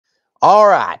All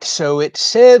right, so it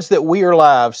says that we are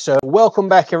live. So welcome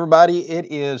back, everybody.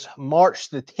 It is March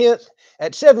the 10th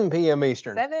at 7 p.m.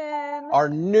 Eastern. 7. Our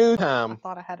new I time.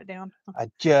 thought I had it down. I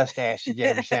just asked you,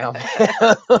 Jamie Sound.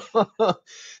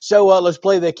 So let's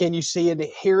play the Can You See and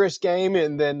Hear Us game.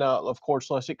 And then, of course,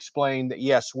 let's explain that,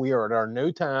 yes, we are at our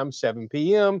new time, 7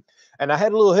 p.m. And I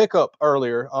had a little hiccup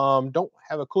earlier. Don't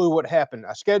have a clue what happened.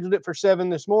 I scheduled it for 7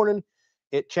 this morning.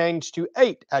 It changed to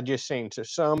 8, I just seen. So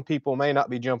some people may not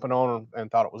be jumping on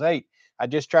and thought it was 8. I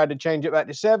just tried to change it back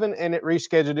to 7 and it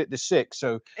rescheduled it to 6.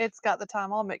 So It's got the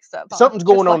time all mixed up. something's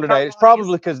Just going on like our today. It's bodies.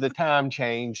 probably because the time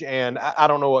change, and I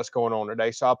don't know what's going on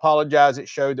today. So I apologize. It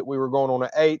showed that we were going on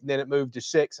at 8, then it moved to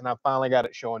 6, and I finally got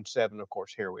it showing 7. Of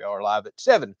course, here we are live at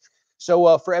 7.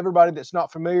 So for everybody that's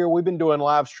not familiar, we've been doing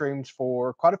live streams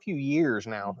for quite a few years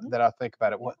now. That I think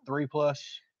about it. What, 3 plus?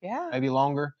 Yeah. Maybe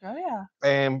longer. Oh, yeah.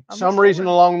 And Almost some reason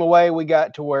 4. along the way, we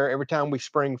got to where every time we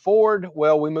spring forward,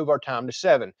 well, we move our time to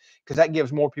 7 because that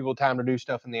gives more people time to do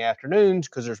stuff in the afternoons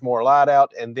because there's more light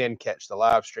out and then catch the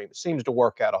live stream. It seems to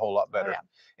work out a whole lot better. Oh,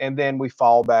 yeah. And then we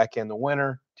fall back in the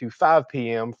winter to 5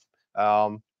 p.m.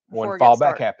 When Before it fall gets back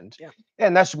dark. happens. Yeah.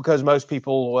 And that's because most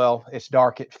people, well, it's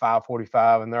dark at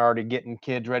 5:45 and they're already getting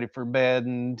kids ready for bed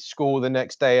and school the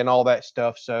next day and all that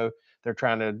stuff. So they're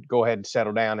trying to go ahead and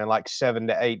settle down, and like 7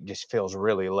 to 8 just feels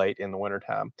really late in the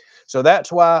wintertime. So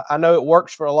that's why I know it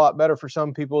works for a lot better for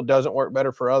some people. It doesn't work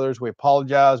better for others. We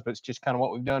apologize, but it's just kind of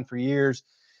what we've done for years.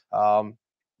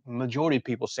 Majority of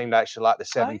people seem to actually like the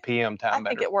 7 p.m. time I better.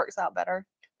 think it works out better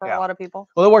for Yeah. a lot of people.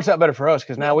 Well, it works out better for us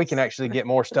because now we can Yes. actually get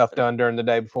more stuff done during the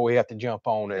day before we have to jump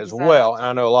on as Exactly. well. And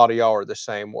I know a lot of y'all are the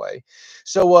same way.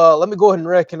 So let me go ahead and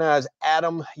recognize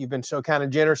Adam. You've been so kind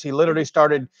of generous. He literally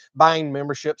started buying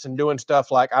memberships and doing stuff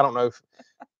like, I don't know,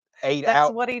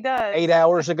 That's what he does. 8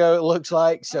 hours ago, it looks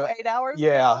like. So 8 hours?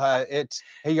 yeah,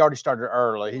 he already started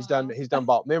early. He's Wow. done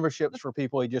bought memberships for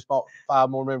people. He just bought 5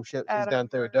 more memberships. He's Adam, done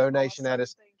through a you're donation at awesome.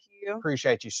 us. Thank you.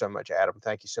 Appreciate you so much, Adam.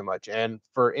 Thank you so much. And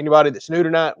for anybody that's new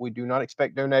tonight, we do not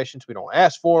expect donations. We don't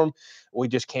ask for them. We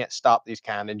just can't stop these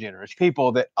kind and generous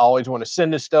people that always want to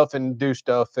send us stuff and do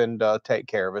stuff and take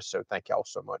care of us. So thank y'all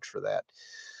so much for that.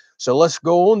 So let's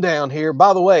go on down here.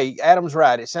 By the way, Adam's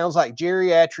right. It sounds like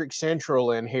geriatric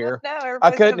central in here. No,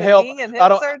 I couldn't help. I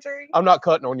don't. Surgery. I'm not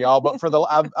cutting on y'all, but for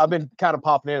I've been kind of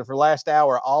popping in for the last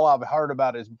hour. All I've heard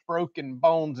about is broken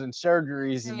bones and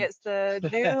surgeries. And it's the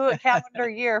new calendar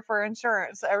year for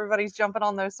insurance. So everybody's jumping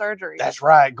on those surgeries. That's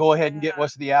right. Go ahead and get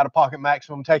what's the out-of-pocket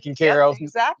maximum taken care of.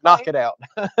 Exactly. Knock it out.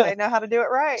 They know how to do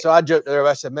it right. So I joked there.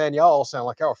 I said, "Man, y'all all sound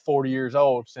like y'all are 40 years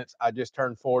old since I just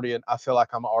turned 40, and I feel like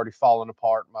I'm already falling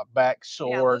apart. My back's sore.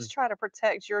 Yeah, let's try to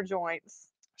protect your joints."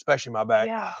 Especially my back.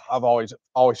 Yeah. I've always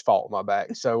fought with my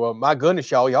back. So my goodness,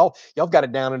 y'all got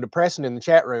it down and depressing in the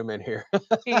chat room in here.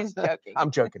 He's joking. I'm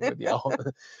joking with y'all,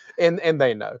 and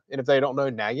they know. And if they don't know,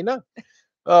 now you know.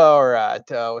 All right,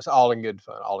 it's all in good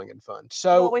fun. All in good fun.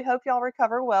 So well, we hope y'all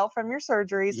recover well from your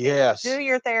surgeries. Yes. Do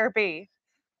your therapy.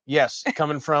 Yes,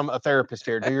 coming from a therapist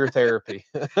here. Do your therapy.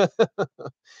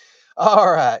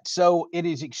 All right. So it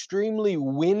is extremely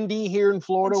windy here in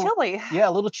Florida. And chilly. Yeah,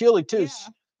 a little chilly too. Yeah.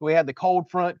 We had the cold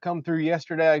front come through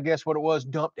yesterday. I guess what it was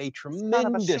dumped a tremendous. It's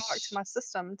kind of a shock to my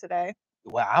system today.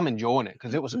 Well, I'm enjoying it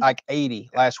because it was like 80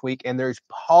 last week, and there's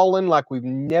pollen like we've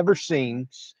never seen.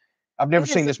 I've never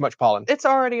seen this much pollen. It's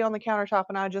already on the countertop,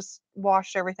 and I just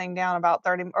washed everything down about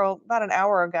about an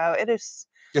hour ago. It is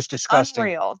just disgusting.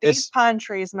 Unreal. These pine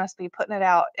trees must be putting it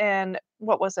out. And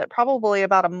what was it? Probably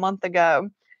about a month ago,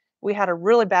 we had a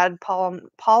really bad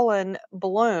pollen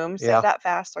bloom. Said that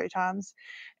fast 3 times.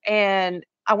 And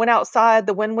I went outside,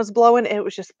 the wind was blowing, it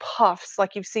was just puffs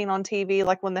like you've seen on TV,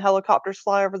 like when the helicopters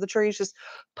fly over the trees, just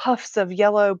puffs of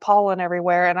yellow pollen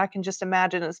everywhere. And I can just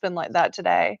imagine it's been like that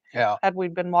today. Yeah. Had we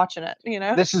been watching it, you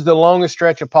know? This is the longest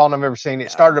stretch of pollen I've ever seen.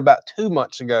 It started about 2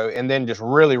 months ago and then just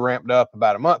really ramped up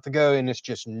about a month ago, and it's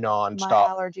just nonstop.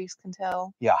 My allergies can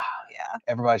tell. Yeah. Yeah.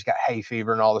 Everybody's got hay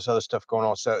fever and all this other stuff going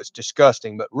on. So it's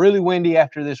disgusting, but really windy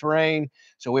after this rain.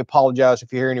 So we apologize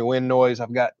if you hear any wind noise.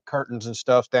 I've got curtains and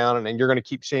stuff down, and you're going to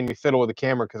keep seeing me fiddle with the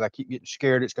camera because I keep getting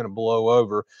scared it's going to blow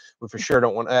over. We for sure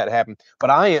don't want that to happen. But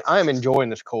I am enjoying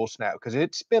this cool snap because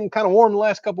it's been kind of warm the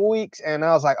last couple of weeks, and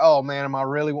I was like, oh man, am I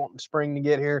really wanting spring to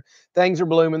get here? Things are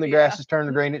blooming, the grass is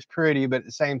turning green. It's pretty, but at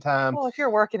the same time, well, if you're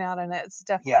working out in it, it's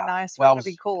definitely nice for it to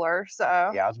be cooler.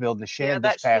 So yeah, I was building a shed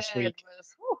this past week. Was,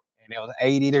 and it was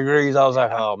 80 degrees. I was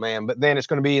like, oh man, but then it's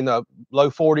going to be in the low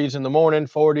 40s in the morning,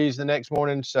 40s the next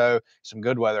morning. So some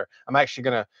good weather. I'm actually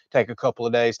going to take a couple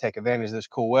of days, take advantage of this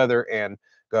cool weather and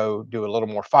go do a little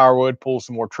more firewood, pull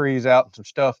some more trees out and some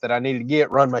stuff that I needed to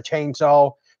get, run my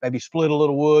chainsaw, maybe split a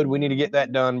little wood. We need to get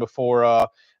that done before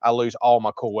I lose all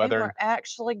my cool And weather. we're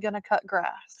actually gonna cut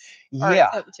grass. Yeah.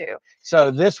 Or attempt to.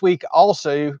 So this week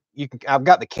also, I've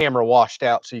got the camera washed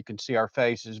out so you can see our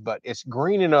faces, but it's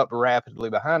greening up rapidly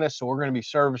behind us. So we're going to be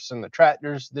servicing the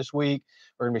tractors this week.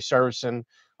 We're going to be servicing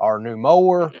our new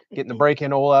mower, getting the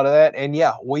break-in oil out of that. And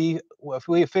yeah, if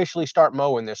we officially start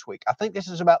mowing this week, I think this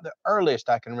is about the earliest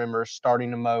I can remember starting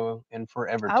to mow in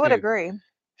forever I would too. agree.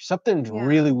 Something's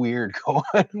really weird going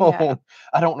Yeah. on.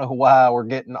 I don't know why we're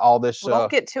getting all this. Well,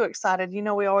 don't get too excited. You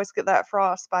know, we always get that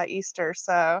frost by Easter,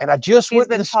 so. And I just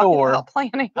went to the store. About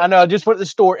planning. I know, I just went to the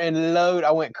store and I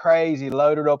went crazy,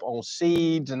 loaded up on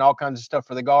seeds and all kinds of stuff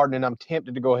for the garden. And I'm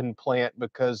tempted to go ahead and plant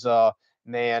because,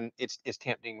 man, it's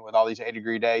tempting with all these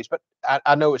 80-degree days. But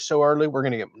I know it's so early, we're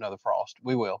going to get another frost.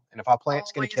 We will. And if I plant,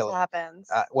 it's going to kill it. Happens.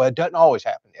 Well, it doesn't always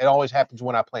happen. It always happens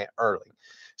when I plant early.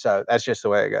 So that's just the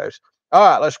way it goes. All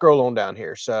right, let's scroll on down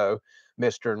here. So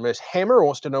Mr. and Miss Hammer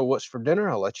wants to know what's for dinner.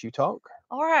 I'll let you talk.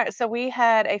 All right, so we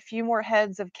had a few more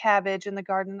heads of cabbage in the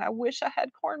garden. I wish I had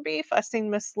corned beef. I seen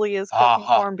Miss Leah's cooking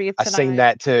corned beef tonight. I seen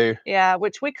that too. Yeah,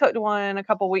 which we cooked one a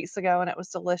couple weeks ago and it was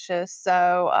delicious.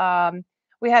 So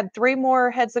we had 3 more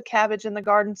heads of cabbage in the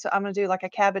garden. So I'm gonna do like a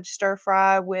cabbage stir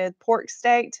fry with pork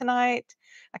steak tonight.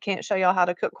 I can't show y'all how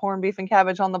to cook corned beef and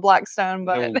cabbage on the Blackstone,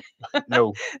 but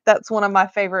no. That's one of my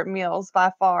favorite meals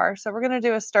by far. So we're gonna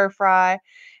do a stir fry.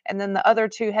 And then the other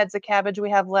 2 heads of cabbage we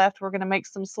have left, we're going to make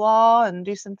some slaw and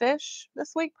do some fish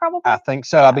this week, probably. I think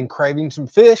so. I've been craving some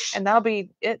fish. And that'll be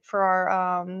it for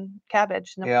our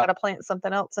cabbage. And then we got to plant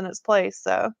something else in its place.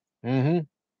 So.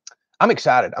 I'm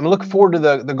excited. I'm looking forward to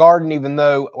the garden, even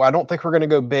though I don't think we're going to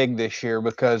go big this year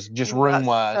because just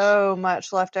room-wise. So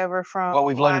much left over from. Well,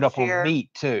 we've loaded up on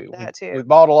meat too. That too. We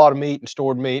bought a lot of meat and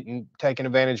stored meat and taken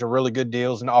advantage of really good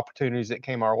deals and opportunities that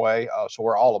came our way. So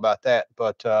we're all about that.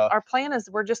 But our plan is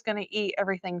we're just going to eat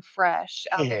everything fresh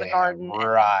out of the garden and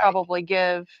right. probably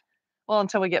give. Well,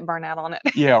 until we get burnt out on it.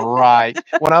 Yeah, right.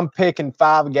 When I'm picking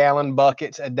 5-gallon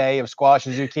buckets a day of squash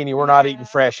and zucchini, we're not eating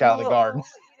fresh out of the garden.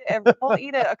 We'll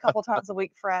eat it a couple times a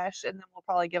week fresh, and then we'll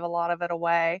probably give a lot of it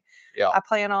away. Yeah. I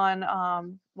plan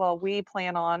on, we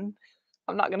plan on,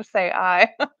 I'm not going to say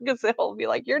because it'll be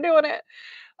like, you're doing it.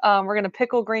 We're going to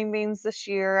pickle green beans this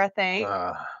year, I think,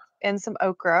 and some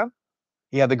okra.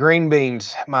 Yeah, the green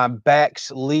beans, my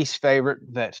back's least favorite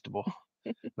vegetable.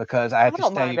 Because I have to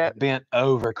stay bent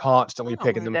over constantly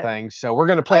picking them things. So we're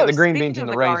going to plant the green beans in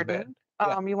the raised bed.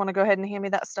 You want to go ahead and hand me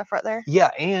that stuff right there? Yeah,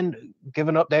 and give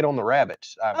an update on the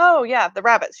rabbits. Oh, yeah, the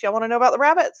rabbits. Y'all want to know about the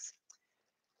rabbits?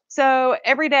 So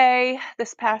every day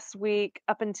this past week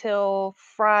up until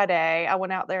Friday, I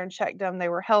went out there and checked them. They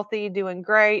were healthy, doing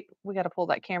great. We got to pull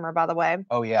that camera, by the way.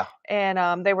 Oh, yeah.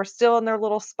 And they were still in their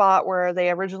little spot where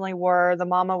they originally were. The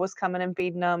mama was coming and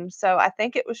feeding them. So I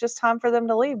think it was just time for them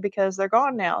to leave because they're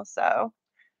gone now. So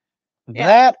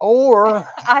that or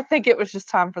I think it was just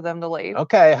time for them to leave.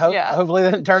 Okay. Hopefully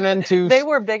they didn't turn into. They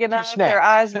were big enough. Their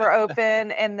eyes were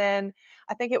open. And then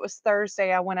I think it was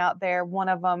Thursday I went out there. One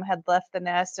of them had left the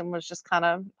nest and was just kind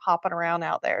of hopping around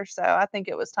out there. So I think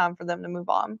it was time for them to move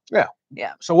on. Yeah.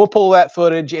 Yeah. So we'll pull that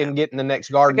footage and get in the next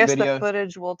garden video. I guess the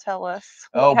footage will tell us.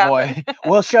 Oh boy.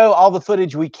 We'll show all the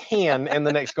footage we can in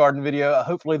the next garden video.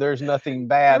 Hopefully there's nothing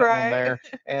bad on there.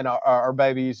 And our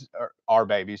babies,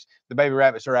 the baby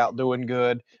rabbits are out doing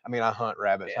good. I mean, I hunt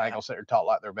rabbits. I ain't gonna sit there and talk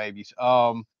like they're babies.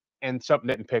 And something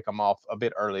didn't pick them off a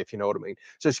bit early, if you know what I mean.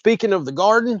 So speaking of the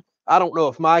garden, I don't know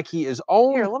if Mikey is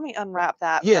on. Here, let me unwrap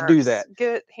that. Yeah, do that.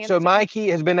 Good. So Mikey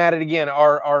has been at it again.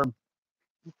 Our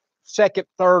second,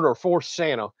 third, or fourth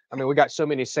Santa. I mean, we got so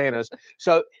many Santas.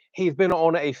 So he's been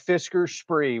on a Fisker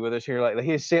spree with us here lately.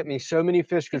 He has sent me so many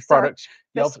Fisker products.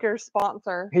 Fisker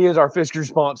sponsor. He is our Fisker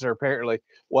sponsor, apparently.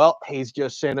 Well, he's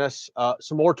just sent us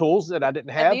some more tools that I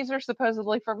didn't have. And these are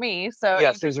supposedly for me, so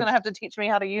you're just going to have to teach me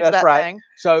how to use that thing.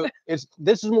 So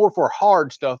this is more for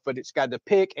hard stuff, but it's got the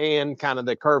pick and kind of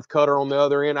the curved cutter on the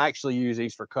other end. I actually use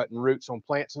these for cutting roots on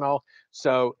plants and all.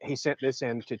 So he sent this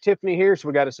in to Tiffany here. So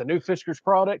we got us a new Fisker's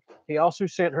product. He also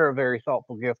sent her a very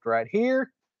thoughtful gift right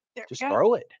here. Just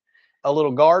throw it. A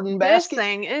little garden basket. This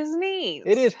thing is neat.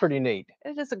 It is pretty neat.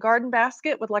 It is a garden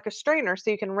basket with like a strainer so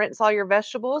you can rinse all your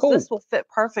vegetables. Cool. This will fit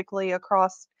perfectly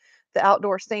across the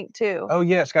outdoor sink too. Oh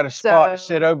yeah, it's got a spot to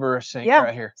sit over a sink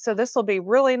right here. So this will be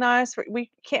really nice.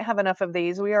 We can't have enough of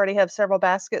these. We already have several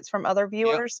baskets from other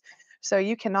viewers. Yep. So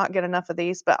you cannot get enough of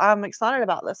these, but I'm excited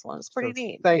about this one. It's pretty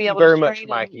neat. Thank you very much,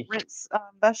 Mikey. Rinse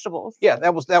vegetables. Yeah,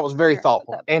 that was very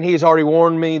thoughtful. And he's already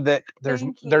warned me that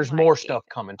there's more stuff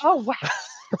coming. Oh wow.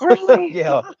 Really?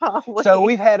 Yeah. So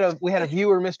Golly. we had a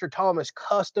viewer, Mr. Thomas,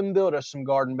 custom built us some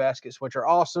garden baskets, which are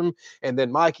awesome. And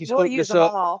then Mikey's We'll hooked use us them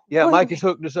up. all. Yeah, Believe Mikey's me.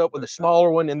 hooked us up with a smaller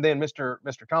one, and then Mr.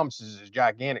 Thomas's is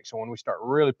gigantic. So when we start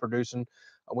really producing,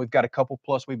 we've got a couple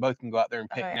plus we both can go out there and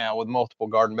pick now with multiple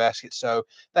garden baskets. So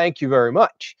thank you very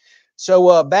much.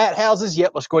 So bat houses,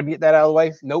 yep, let's go ahead and get that out of the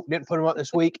way. Nope, didn't put them up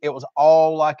this week. It was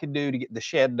all I could do to get the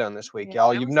shed done this week,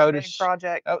 y'all. You've noticed a big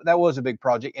project. that was a big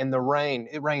project. And the rain,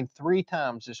 it rained 3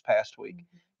 times this past week.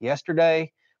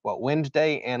 Yesterday,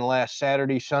 Wednesday, and last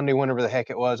Saturday, Sunday, whenever the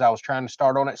heck it was, I was trying to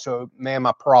start on it. So, man,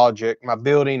 my project, my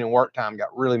building and work time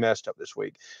got really messed up this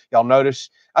week. Y'all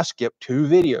notice I skipped 2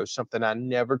 videos, something I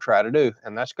never try to do.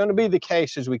 And that's going to be the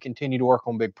case as we continue to work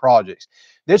on big projects.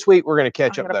 This week, we're going to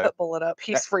catch up, though. Put Bullet up.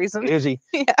 He's freezing. Is he?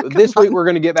 Yeah, this week, we're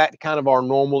going to get back to kind of our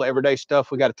normal everyday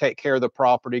stuff. We got to take care of the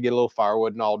property, get a little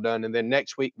firewood and all done. And then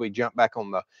next week, we jump back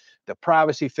on the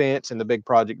privacy fence and the big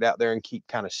project out there and keep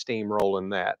kind of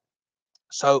steamrolling that.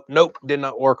 So, nope, did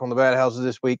not work on the bat houses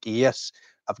this week. Yes,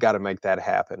 I've got to make that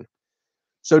happen.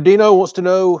 So, Dino wants to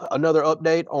know another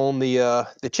update on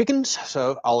the chickens.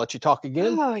 So, I'll let you talk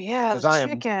again. Oh, yeah, because I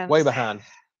am way behind.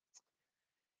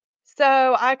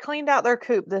 So, I cleaned out their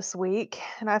coop this week,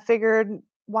 and I figured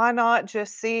why not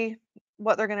just see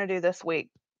what they're going to do this week.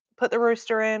 Put the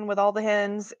rooster in with all the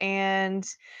hens, and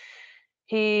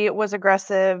he was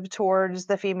aggressive towards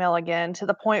the female again to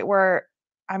the point where,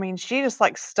 I mean, she just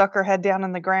like stuck her head down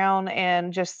in the ground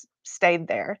and just stayed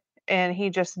there. And he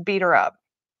just beat her up.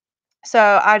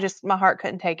 So my heart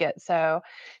couldn't take it. So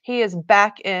he is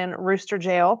back in rooster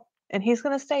jail and he's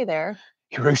going to stay there.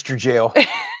 Rooster jail.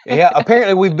 Yeah,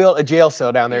 apparently we built a jail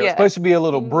cell down there. It's supposed to be a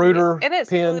little brooder and it's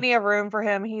pen. plenty of room for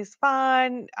him. He's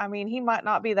fine. I mean, he might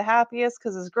not be the happiest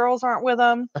because his girls aren't with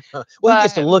him. Well, he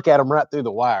gets to look at them right through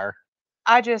the wire.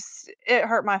 It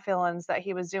hurt my feelings that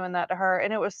he was doing that to her,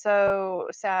 and it was so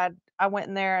sad. I went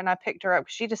in there and I picked her up.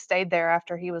 She just stayed there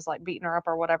after he was like beating her up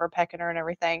or whatever, pecking her and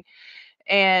everything.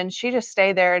 And she just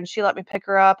stayed there and she let me pick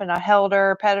her up and I held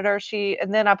her, petted her.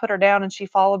 And then I put her down and she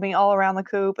followed me all around the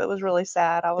coop. It was really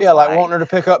sad. I was like wanting her to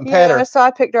pick up and pet her. So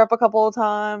I picked her up a couple of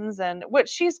times, and which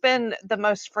she's been the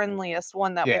most friendliest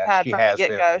one that we've had from the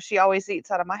get-go. She always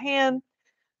eats out of my hand.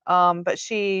 But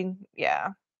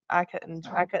I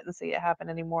couldn't see it happen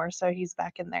anymore. So he's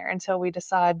back in there until we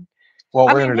decide what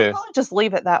we're gonna do. Probably just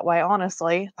leave it that way,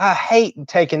 honestly. I hate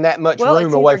taking that much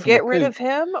room away from get rid of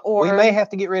him, or we may have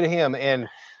to get rid of him. And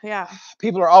yeah,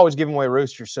 people are always giving away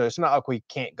roosters, so it's not like we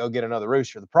can't go get another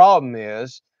rooster. The problem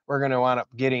is we're gonna wind up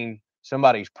getting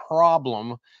somebody's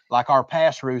problem, like our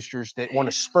past roosters that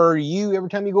want to spur you every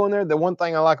time you go in there. The one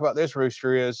thing I like about this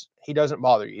rooster is he doesn't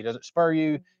bother you. He doesn't spur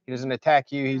you. He doesn't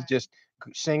attack you. He's just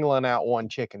singling out one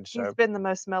chicken. So he's been the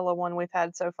most mellow one we've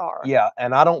had so far. Yeah,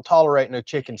 and I don't tolerate no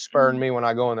chicken spurring me when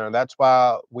I go in there. That's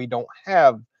why we don't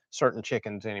have certain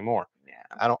chickens anymore. Yeah,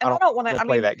 I don't want to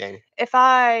play that game. If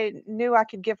I knew I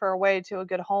could give her away to a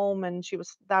good home and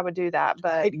I would do that.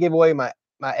 But I hate to give away my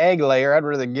egg layer. I'd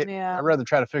rather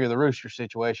try to figure the rooster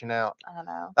situation out. I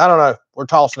don't know. We're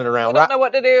tossing it around. I don't know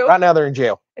what to do. Right now they're in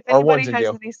jail. If anybody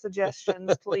has any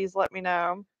suggestions, please let me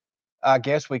know. I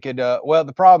guess we could. Well,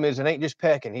 the problem is it ain't just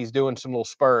pecking. He's doing some little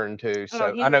spurring too.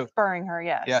 So I know spurring her.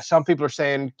 Yes. Yeah. Some people are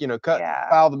saying,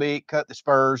 file the beak, cut the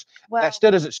spurs. Well, that still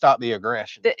doesn't stop the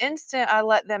aggression. The instant I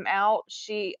let them out,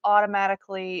 she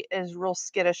automatically is real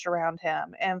skittish around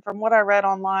him. And from what I read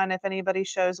online, if anybody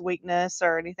shows weakness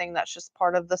or anything, that's just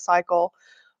part of the cycle.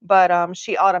 But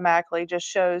she automatically just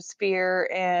shows fear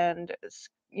and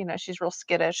she's real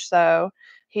skittish. So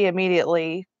he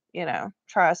immediately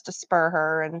tries to spur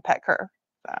her and peck her.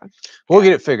 So, we'll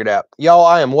get it figured out. Y'all,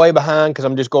 I am way behind because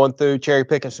I'm just going through cherry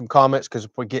picking some comments because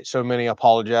if we get so many, I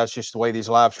apologize. Just the way these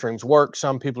live streams work.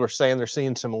 Some people are saying they're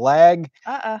seeing some lag.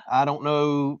 I don't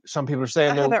know. Some people are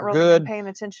saying they're good. I haven't really been paying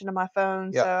attention to my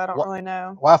phone, so I don't really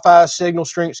know. Wi-Fi signal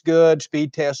strength's good.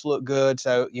 Speed tests look good.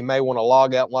 So you may want to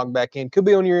log out, log back in. Could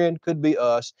be on your end. Could be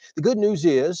us. The good news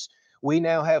is we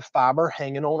now have fiber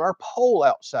hanging on our pole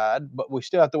outside, but we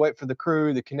still have to wait for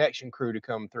the connection crew to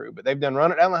come through. But they've done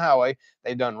run it down the highway.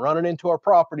 They've done run it into our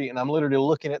property, and I'm literally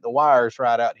looking at the wires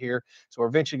right out here. So we're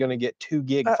eventually going to get 2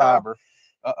 gig fiber.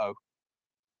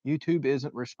 YouTube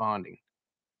isn't responding.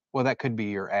 Well, that could be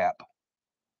your app.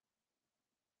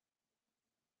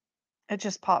 It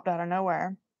just popped out of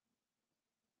nowhere.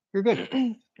 You're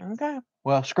good. Okay.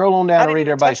 Well, scroll on down and read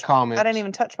everybody's comments. I didn't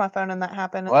even touch my phone and that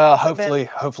happened. Well, hopefully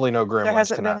no gremlins. There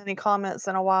hasn't been any comments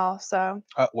in a while, so.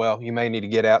 Well, you may need to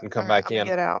get out and come back in.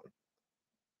 Get out.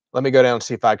 Let me go down and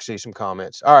see if I can see some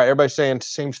comments. All right, everybody's saying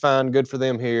seems fine, good for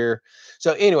them here.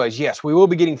 So anyways, yes, we will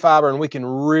be getting fiber and we can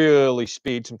really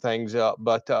speed some things up.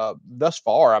 But thus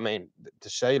far, I mean, the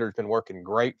shader's been working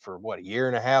great for what, a year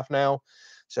and a half now.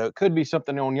 So it could be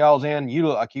something on y'all's end. You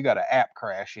look like you got an app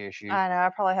crash issue. I know. I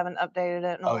probably haven't updated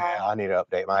it in a Oh while. yeah, I need to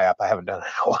update my app. I haven't done it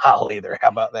in a while either. How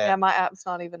about that? Yeah, my app's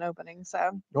not even opening.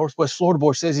 So Northwest Florida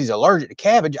boy says he's allergic to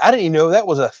cabbage. I didn't even know that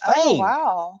was a thing. oh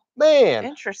wow, Man,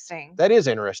 interesting. that is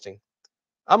interesting.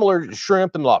 I'm allergic to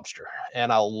shrimp and lobster,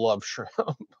 and I love shrimp.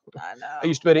 I know. I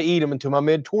used to be able to eat them until my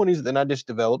mid-20s, then I just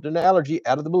developed an allergy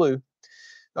out of the blue.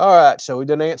 All right, so we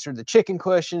done answered the chicken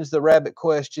questions, the rabbit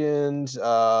questions,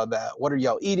 what are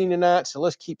y'all eating tonight? So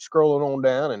let's keep scrolling on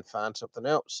down and find something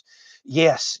else.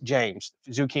 Yes, James,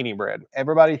 zucchini bread.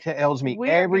 Everybody tells me We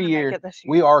are every gonna year make it this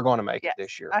we year. are going to make Yes, it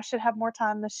this year. I should have more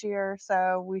time this year,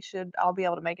 so I'll be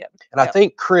able to make it. And I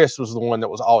think Chris was the one that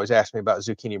was always asking me about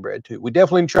zucchini bread too. We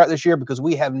definitely need to try it this year because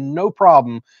we have no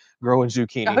problem growing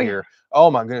zucchini Oh, here. yeah.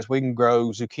 Oh my goodness, we can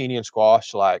grow zucchini and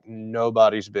squash like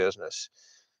nobody's business.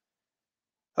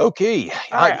 Okay.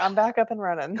 All right, I'm back up and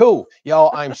running. Cool.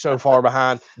 Y'all, I'm so far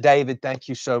behind. David, thank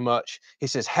you so much. He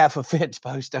says half a fence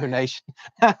post donation.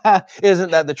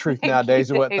 Isn't that the truth Thank nowadays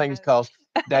you, of what David. things cost?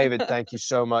 David, thank you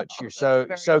so much. Oh, You're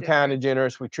that's so very kind and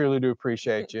generous. We truly do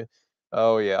appreciate you.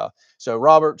 Oh yeah. So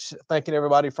Robert's thanking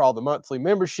everybody for all the monthly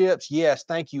memberships. Yes,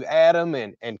 thank you, Adam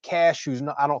and Cash, who's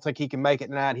not, I don't think he can make it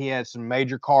tonight. He had some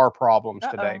major car problems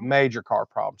today. Uh-oh. Major car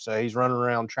problems. So he's running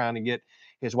around trying to get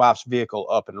his wife's vehicle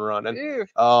up and running.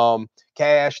 Ew.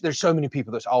 Cash, there's so many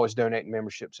people that's always donating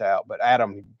memberships out, but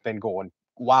Adam been going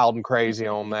wild and crazy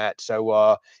on that.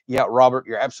 So yeah, Robert,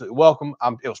 you're absolutely welcome.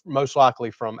 It was most likely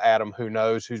from Adam, who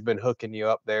knows, who's been hooking you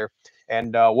up there.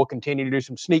 And we'll continue to do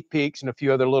some sneak peeks and a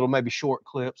few other little maybe short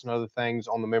clips and other things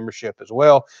on the membership as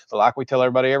well. But like we tell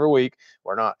everybody every week,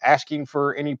 we're not asking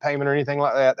for any payment or anything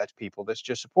like that. That's people that's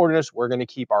just supporting us. We're going to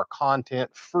keep our content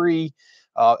free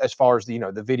as far as the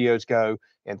videos go.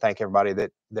 And thank everybody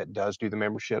that does do the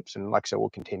memberships. And like I said, we'll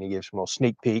continue to give some little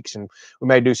sneak peeks, and we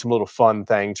may do some little fun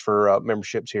things for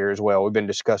memberships here as well. We've been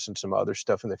discussing some other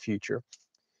stuff in the future.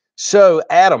 So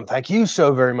Adam, thank you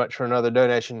so very much for another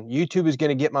donation. YouTube is going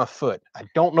to get my foot. I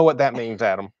don't know what that means,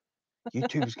 Adam.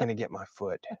 YouTube is going to get my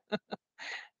foot.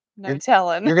 No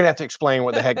telling. You're going to have to explain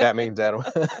what the heck that means, Adam.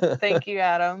 Thank you,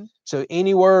 Adam. So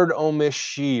any word on Miss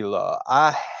Sheila?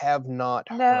 I have not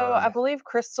No, heard. I believe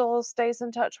Crystal stays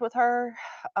in touch with her.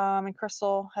 And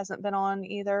Crystal hasn't been on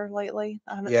either lately.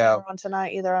 I haven't seen her on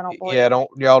tonight either, I don't believe. Yeah,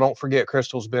 y'all don't forget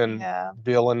Crystal's been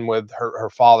dealing with her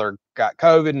father got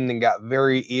COVID and then got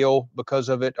very ill because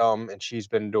of it. And she's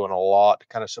been doing a lot to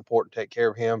kind of support and take care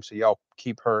of him. So y'all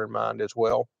keep her in mind as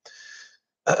well.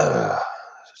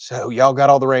 So y'all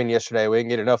got all the rain yesterday. We didn't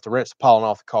get enough to rinse the pollen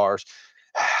off the cars.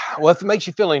 Well, if it makes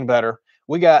you feel any better,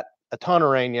 we got a ton of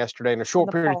rain yesterday in a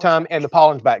short period of time, and the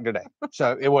pollen's back today.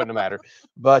 So it wouldn't have mattered.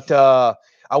 But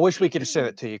I wish we could have sent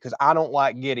it to you because I don't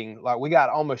like getting we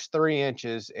got almost 3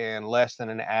 inches in less than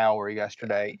an hour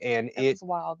yesterday, and it was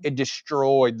wild. It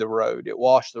destroyed the road. It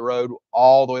washed the road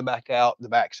all the way back out the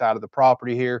back side of the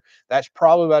property here. That's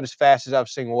probably about as fast as I've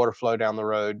seen water flow down the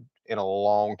road in a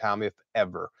long time, if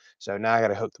ever. So now I got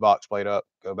to hook the box plate up,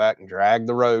 go back and drag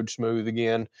the road smooth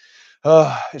again.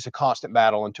 It's a constant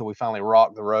battle until we finally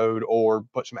rock the road or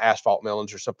put some asphalt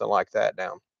millings or something like that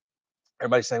down.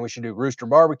 Everybody's saying we should do rooster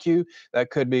barbecue. That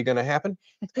could be going to happen.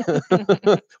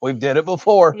 We've did it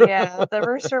before. Yeah, the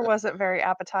rooster wasn't very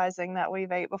appetizing that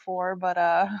we've ate before, but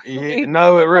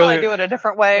no, it really do it a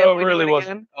different way. No, it really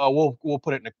wasn't. We'll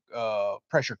put it in a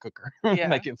pressure cooker,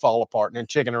 make it fall apart, and then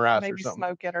chicken and rice or maybe something.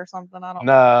 smoke it or something. I don't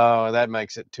know. No, that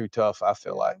makes it too tough, I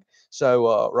feel like.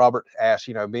 So Robert asked,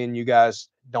 being you guys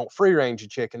don't free range your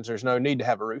chickens, there's no need to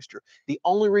have a rooster. The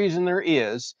only reason there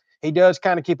is, he does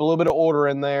kind of keep a little bit of order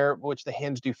in there, which the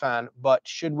hens do fine. But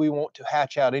should we want to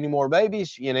hatch out any more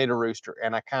babies, you need a rooster.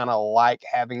 And I kind of like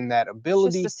having that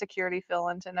ability. It's just a security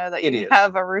feeling to know that you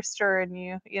have a rooster and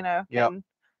you can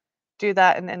do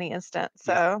that in any instant.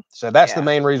 So that's the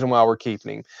main reason why we're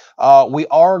keeping him. We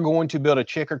are going to build a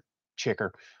chicken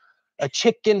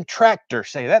tractor,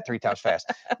 say that 3 times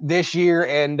fast, this year,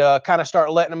 and kind of start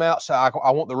letting them out. So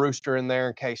I want the rooster in there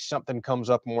in case something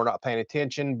comes up and we're not paying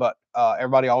attention. But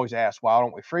everybody always asks, why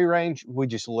don't we free range? We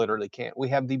just literally can't. We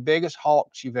have the biggest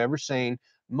hawks you've ever seen,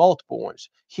 multiple ones,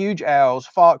 huge owls,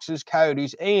 foxes,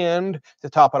 coyotes, and to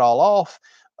top it all off,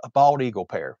 a bald eagle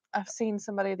pair. I've seen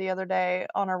somebody the other day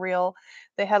on a reel.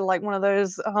 They had like one of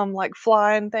those like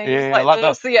flying things,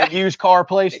 like the used car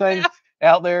place thing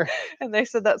out there. And they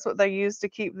said that's what they use to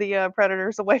keep the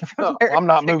predators away from their I'm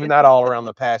not moving that all around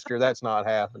the pasture. That's not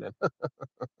happening.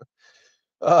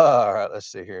 All right, let's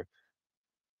see here.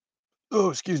 Oh,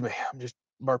 excuse me. I'm just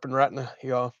burping right in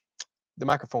the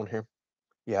microphone here.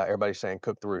 Yeah, everybody's saying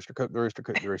cook the rooster, cook the rooster,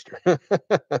 cook the rooster.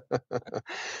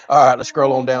 All right, let's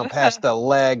scroll on down past the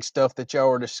lag stuff that y'all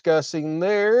were discussing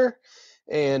there.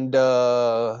 And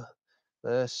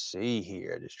let's see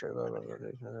here.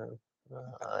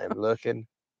 I'm looking.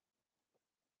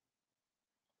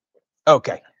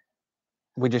 Okay.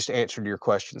 We just answered your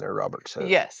question there, Robert. So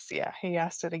yes, yeah, he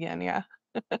asked it again. Yeah.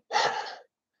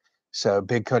 So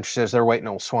Big Country says they're waiting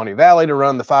on Swanee Valley to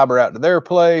run the fiber out to their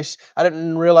place. I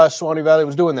didn't realize Swanee Valley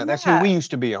was doing that. That's who we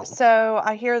used to be on. So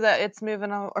I hear that it's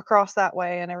moving across that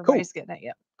way and everybody's getting it.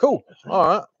 Yeah. Cool. All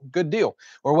right. Good deal.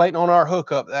 We're waiting on our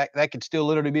hookup. That could still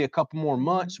literally be a couple more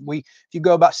months. If you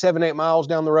go about 7-8 miles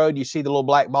down the road, you see the little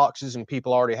black boxes and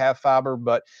people already have fiber,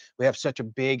 but we have such a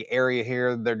big area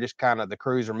here. They're just kind of, the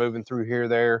crews are moving through here,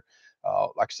 there.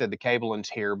 Like I said, the cabling's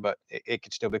here, but it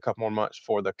could still be a couple more months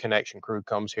before the connection crew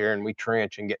comes here and we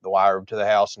trench and get the wire to the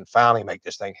house and finally make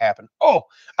this thing happen. Oh,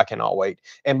 I cannot wait.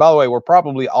 And by the way, we're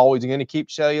probably always going to keep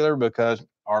cellular because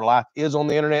our life is on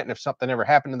the internet. And if something ever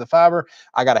happened to the fiber,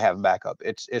 I got to have backup.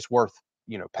 It's worth,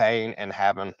 paying and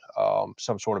having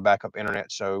some sort of backup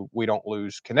internet so we don't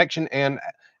lose connection and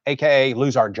AKA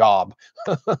lose our job.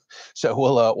 So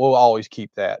we'll always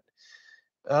keep that.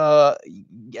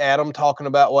 Adam talking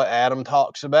about what Adam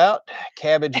talks about.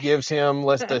 Cabbage gives him,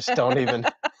 let's just don't even.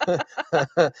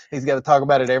 He's got to talk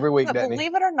about it every week, doesn't he?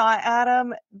 Believe it or not,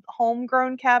 Adam,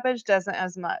 homegrown cabbage doesn't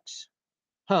as much.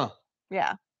 Huh.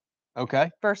 Yeah. Okay.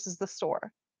 Versus the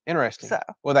store. Interesting. So.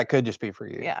 Well, that could just be for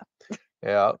you. Yeah.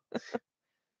 Yeah.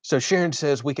 So Sharon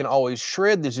says we can always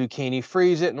shred the zucchini,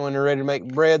 freeze it, and when you're ready to make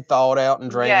bread, thaw it out and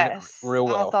drain it real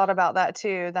well. I thought about that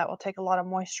too. That will take a lot of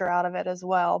moisture out of it as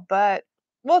well. But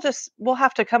we'll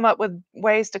have to come up with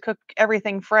ways to cook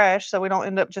everything fresh so we don't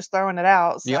end up just throwing it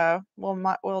out. So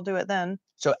we'll do it then.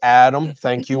 So Adam,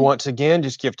 thank you once again.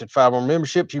 Just gifted 5 more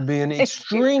memberships. You're being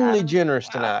extremely generous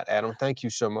tonight, Adam. Thank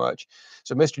you so much.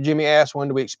 So Mr. Jimmy asked, when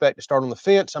do we expect to start on the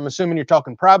fence? I'm assuming you're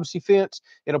talking privacy fence.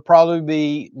 It'll probably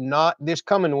be not this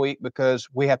coming week because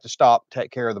we have to stop,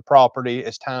 take care of the property.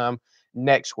 It's time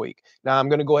next week. Now I'm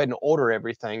going to go ahead and order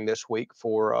everything this week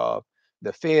for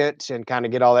the fence and kind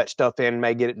of get all that stuff in,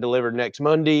 may get it delivered next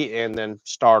Monday and then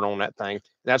start on that thing.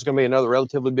 That's going to be another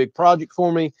relatively big project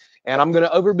for me. And I'm going to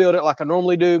overbuild it like I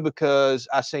normally do because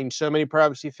I've seen so many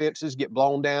privacy fences get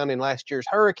blown down in last year's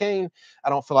hurricane. I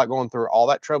don't feel like going through all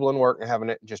that trouble and work and having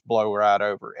it just blow right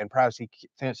over. And privacy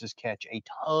fences catch a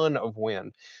ton of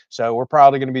wind. So we're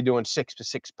probably going to be doing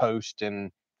 6x6 posts,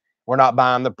 and we're not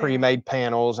buying the pre-made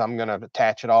panels. I'm going to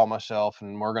attach it all myself,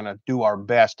 and we're going to do our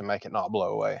best to make it not blow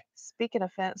away. Speaking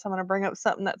of fence, I'm going to bring up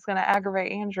something that's going to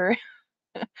aggravate Andrew.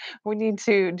 We need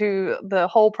to do the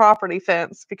whole property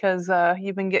fence because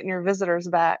you've been getting your visitors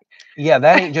back. Yeah,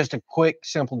 that ain't just a quick,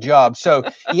 simple job. So,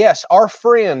 yes, our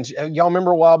friends, y'all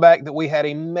remember a while back that we had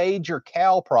a major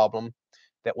cow problem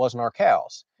that wasn't our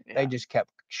cows. Yeah. They just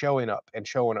kept showing up and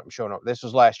showing up and showing up. This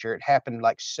was last year. It happened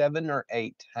like 7 or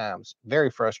 8 times. Very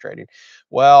frustrating.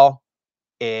 Well,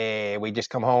 we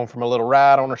just come home from a little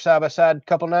ride on our side-by-side a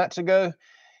couple nights ago.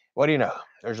 What do you know?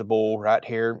 There's a bull right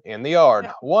here in the yard.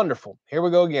 Yeah. Wonderful. Here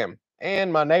we go again.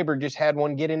 And my neighbor just had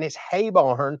one get in his hay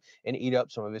barn and eat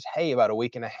up some of his hay about a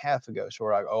week and a half ago. So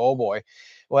we're like, oh boy.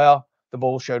 Well, the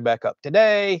bull showed back up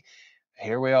today.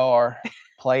 Here we are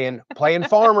playing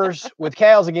farmers with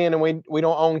cows again, and we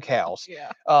don't own cows.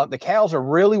 Yeah. The cows are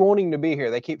really wanting to be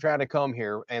here. They keep trying to come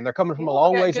here, and they're coming from a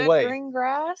long ways away. Green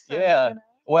grass. Yeah. And,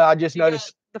 well, I just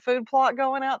noticed the food plot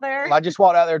going out there. I just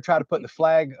walked out there to try to put the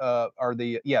flag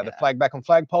the flag back on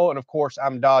flagpole, and of course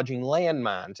I'm dodging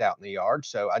landmines out in the yard.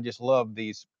 So I just love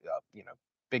these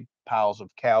big piles of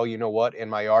cow, in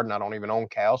my yard, and I don't even own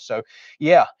cows. So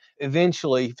yeah,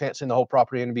 eventually fencing the whole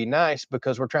property in would be nice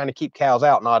because we're trying to keep cows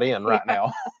out, not in right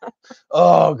now.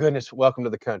 Oh goodness, welcome to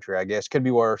the country. I guess could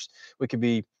be worse. We could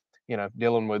be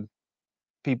dealing with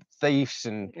people, thieves,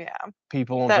 and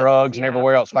people on drugs and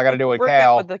everywhere else. If I got to do with a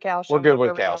cow, good with the cow. We're good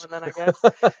with cows. Then, I guess.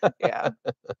 Yeah.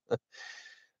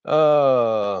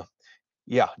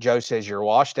 Yeah. Joe says you're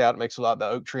washed out. It makes a lot. The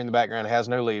oak tree in the background has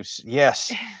no leaves.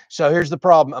 Yes. So here's the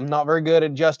problem. I'm not very good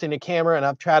at adjusting the camera, and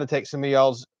I've tried to take some of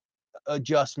y'all's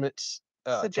adjustments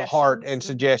to heart and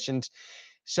suggestions.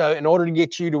 So in order to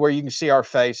get you to where you can see our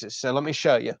faces, so let me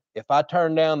show you. If I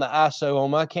turn down the ISO on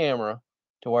my camera,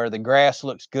 to where the grass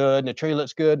looks good and the tree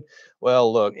looks good.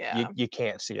 Well, look, Yeah. you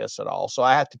can't see us at all. So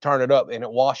I have to turn it up and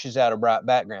it washes out a bright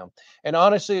background. And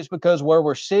honestly, it's because where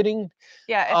we're sitting.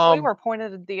 Yeah, if we were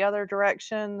pointed the other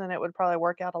direction, then it would probably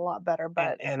work out a lot better.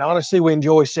 But and honestly, we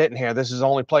enjoy sitting here. This is the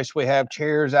only place we have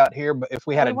chairs out here. But if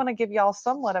we had we want to give y'all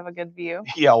somewhat of a good view.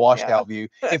 yeah, washed out view.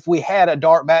 If we had a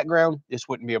dark background, this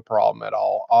wouldn't be a problem at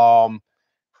all.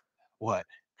 What?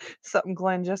 Something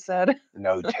Glenn just said.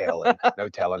 No telling. No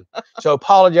telling. So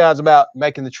apologize about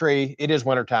making the tree. It is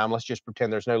wintertime. Let's just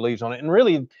pretend there's no leaves on it. And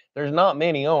really, there's not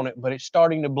many on it, but it's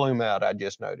starting to bloom out. I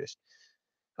just noticed.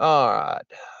 All right.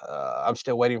 I'm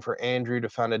still waiting for Andrew to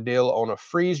find a deal on a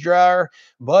freeze dryer.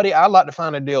 Buddy, I'd like to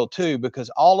find a deal too,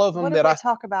 because all of them What did we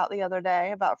talk about the other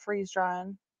day about freeze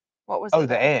drying? What was Oh, it?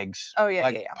 the eggs. Oh, yeah,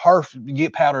 like yeah. perfect. You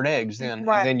get powdered eggs then,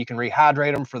 Right. and then you can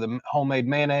rehydrate them for the homemade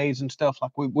mayonnaise and stuff.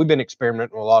 Like we've been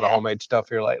experimenting with a lot of homemade stuff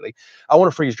here lately. I want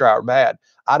a freeze dryer bad.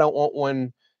 I don't want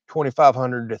one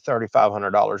 $2,500 to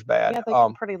 $3,500 bad. Yeah, they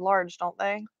get pretty large, don't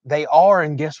they? They are,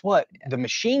 and guess what? The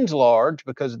machine's large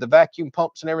because of the vacuum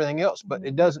pumps and everything else, but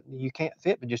it doesn't. You can't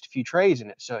fit but just a few trays in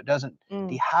it, so it doesn't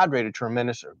dehydrate a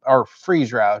tremendous or freeze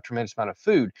dry a tremendous amount of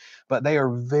food. But they are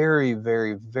very,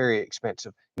 very, very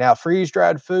expensive. Now, freeze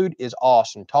dried food is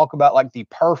awesome. Talk about like the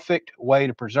perfect way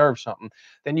to preserve something.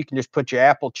 Then you can just put your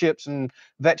apple chips and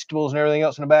vegetables and everything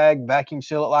else in a bag, vacuum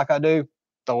seal it like I do,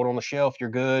 throw it on the shelf. You're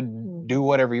good. Do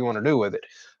whatever you want to do with it.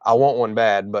 I want one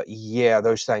bad, but yeah,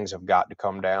 those things have got to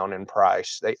come down in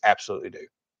price. They absolutely do.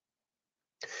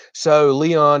 So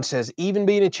Leon says, even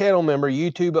being a channel member,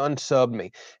 YouTube unsubbed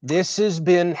me. This has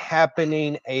been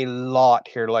happening a lot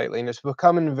here lately, and it's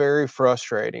becoming very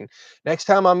frustrating. Next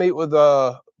time I meet with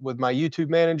my YouTube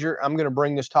manager, I'm going to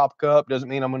bring this topic up. Doesn't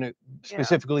mean I'm going to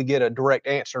specifically get a direct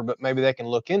answer, but maybe they can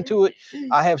look into it.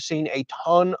 I have seen a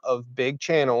ton of big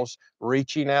channels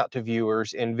reaching out to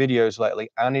viewers in videos lately.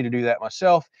 I need to do that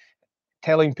myself,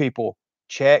 telling people,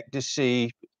 check to see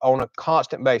on a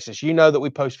constant basis. You know that we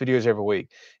post videos every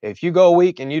week. If you go a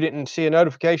week and you didn't see a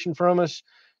notification from us,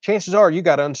 chances are you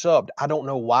got unsubbed. I don't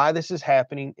know why this is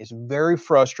happening. It's very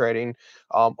frustrating.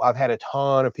 I've had a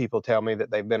ton of people tell me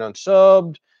that they've been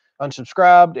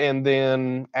unsubscribed, and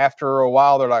then after a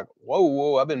while they're like,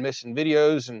 whoa, I've been missing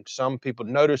videos. And some people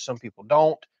notice, some people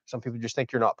don't. Some people just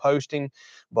think you're not posting,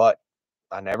 but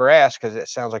I never ask because it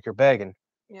sounds like you're begging.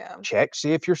 Yeah. Check,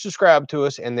 see if you're subscribed to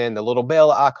us, and then the little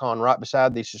bell icon right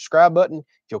beside the subscribe button,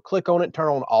 if you'll click on it, turn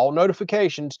on all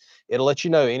notifications, it'll let you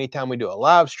know anytime we do a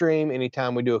live stream,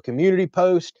 anytime we do a community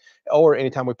post, or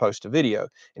anytime we post a video.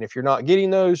 And if you're not getting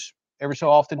those every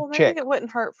so often, well, maybe check. It wouldn't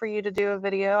hurt for you to do a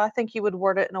video. I think you would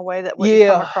word it in a way that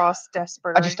wouldn't come across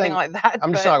desperate or anything like that.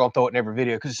 I'm just not going to throw it in every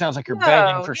video because it sounds like you're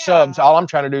begging for subs. All I'm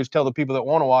trying to do is tell the people that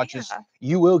want to watch is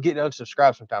you will get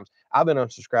unsubscribed sometimes. I've been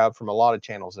unsubscribed from a lot of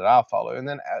channels that I follow, and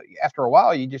then after a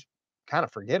while, you just kind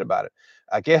of forget about it.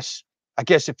 I guess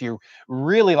if you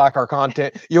really like our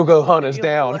content, you'll go hunt us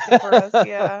down. For us,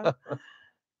 yeah.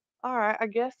 All right, I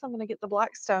guess I'm gonna get the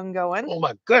Blackstone going. Oh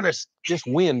my goodness, just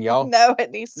wind, y'all. No, it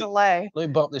needs to lay. Let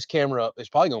me bump this camera up. It's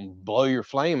probably gonna blow your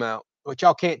flame out, which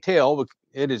y'all can't tell, but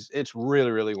it's really,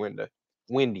 really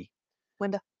windy.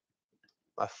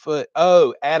 My foot.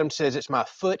 Oh, Adam says it's my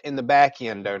foot in the back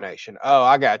end donation. Oh,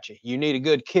 I got you. You need a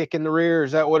good kick in the rear.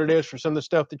 Is that what it is for some of the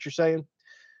stuff that you're saying?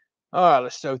 All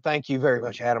right, so thank you very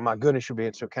much, Adam. My goodness, you're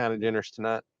being so kind and generous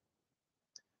tonight.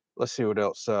 Let's see what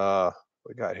else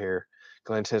we got here.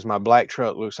 Glenn says my black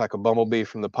truck looks like a bumblebee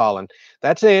from the pollen.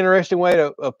 That's an interesting way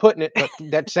of putting it, but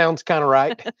that sounds kind of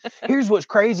right. Here's what's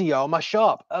crazy, y'all. My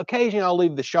shop. Occasionally, I'll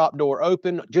leave the shop door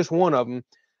open, just one of them.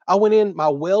 I went in, my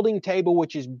welding table,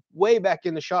 which is way back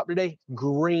in the shop today,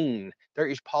 green. There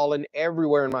is pollen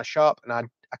everywhere in my shop, and I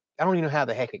don't even know how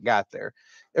the heck it got there.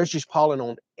 There's just pollen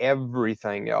on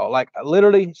everything, y'all. Like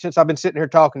literally, since I've been sitting here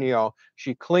talking to y'all,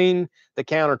 she cleaned the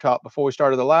countertop before we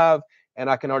started the live, and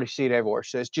I can already see it everywhere.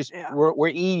 So it's just we're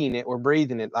eating it, we're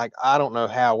breathing it. Like I don't know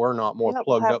how we're not more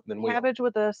plugged up than we are. Cabbage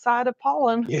with a side of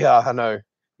pollen. Yeah, I know.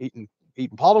 Eating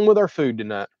pollen with our food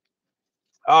tonight.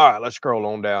 All right, let's scroll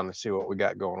on down and see what we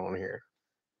got going on here.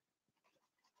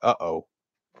 Uh-oh.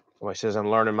 Somebody says,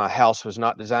 I'm learning my house was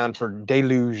not designed for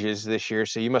deluges this year,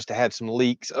 so you must have had some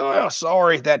leaks. Oh,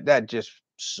 sorry. That just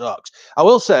sucks. I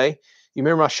will say, you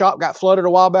remember my shop got flooded a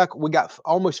while back? We got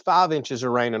almost 5 inches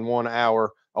of rain in 1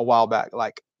 hour a while back.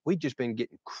 Like, we've just been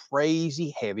getting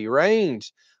crazy heavy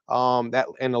rains that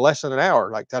in less than an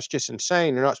hour. Like, that's just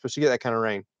insane. You're not supposed to get that kind of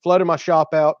rain. Flooded my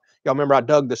shop out. Y'all remember I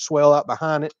dug the swell out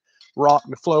behind it, rock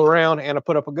to flow around, and I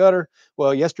put up a gutter.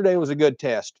 Well, yesterday was a good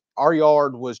test. Our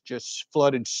yard was just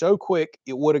flooded so quick,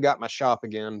 it would have got my shop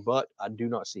again, but I do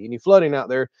not see any flooding out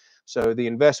there. So the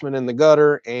investment in the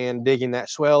gutter and digging that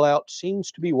swell out seems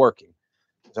to be working.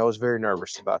 I was very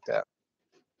nervous about that.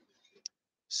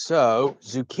 So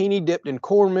zucchini dipped in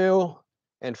cornmeal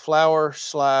and flour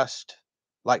sliced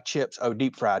like chips. Oh,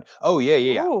 deep fried. Oh yeah,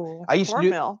 yeah. Ooh, I used to do.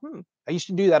 cornmeal. I used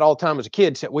to do that all the time as a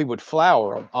kid. So we would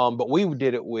flour them, but we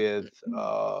did it with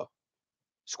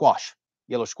squash,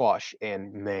 yellow squash,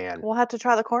 and man, We'll have to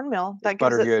try the cornmeal. it's That gives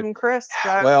butter it good. some crisp,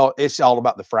 right? Well, it's all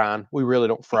about the frying. We really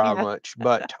don't fry Yeah. much,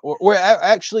 but we're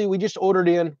actually we just ordered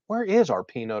in. Where is our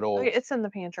peanut oil? Okay, it's in the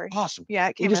pantry. Awesome. Yeah,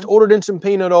 it We came just in. ordered in some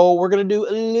peanut oil. We're going to do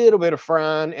a little bit of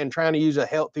frying and trying to use a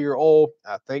healthier oil.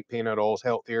 I think peanut oil is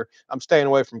healthier. I'm staying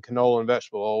away from canola and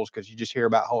vegetable oils because you just hear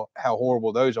about how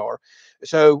horrible those are.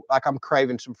 So, like, I'm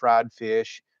craving some fried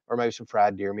fish or maybe some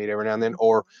fried deer meat every now and then,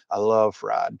 or I love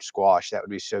fried squash. That would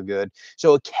be so good.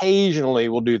 So, occasionally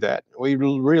we'll do that. We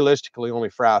realistically only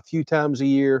fry a few times a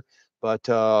year, but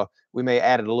we may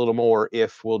add it a little more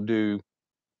if we'll do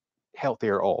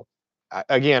healthier oil.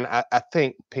 I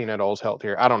think peanut oil is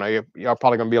healthier. I don't know. Y'all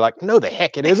probably gonna be like, no, the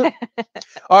heck it isn't.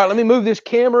 All right, let me move this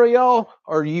camera, y'all.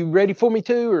 Are you ready for me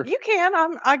to? Or You can.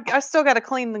 I still got to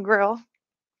clean the grill.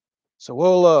 so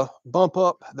we'll bump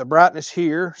up the brightness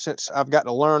here since I've got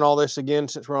to learn all this again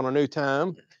since we're on a new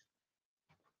time.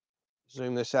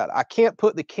 Zoom this out. I can't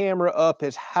put the camera up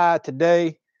as high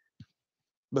today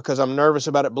because I'm nervous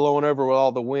about it blowing over with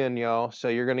all the wind, y'all. So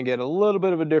you're going to get a little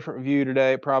bit of a different view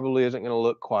today. It probably isn't going to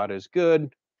look quite as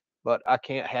good, but I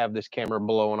can't have this camera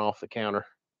blowing off the counter.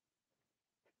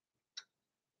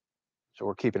 So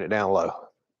we're keeping it down low.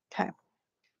 Okay.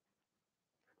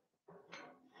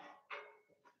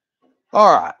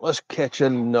 All right, let's catch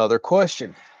another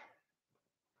question.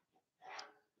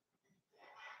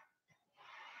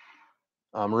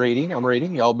 I'm reading.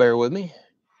 Y'all bear with me.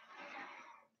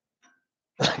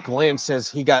 Glenn says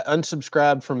he got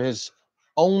unsubscribed from his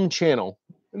own channel.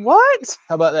 What?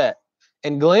 How about that?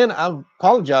 And Glenn, I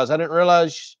apologize. I didn't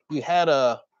realize you had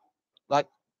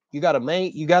you got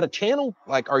a channel.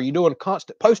 Like, are you doing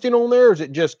constant posting on there, or is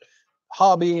it just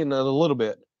hobby and a little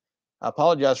bit? I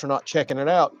apologize for not checking it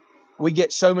out. We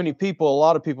get so many people. A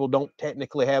lot of people don't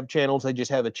technically have channels. They just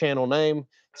have a channel name.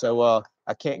 So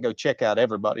I can't go check out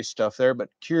everybody's stuff there, but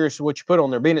curious what you put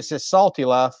on there. Being it says Salty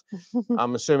Life,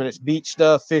 I'm assuming it's beach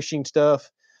stuff, fishing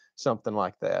stuff, something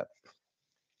like that.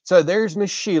 So there's Miss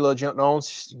Sheila jumping on.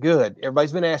 Good.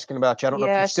 Everybody's been asking about you. I don't know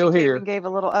if you're still here. She gave a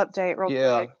little update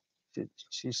real quick.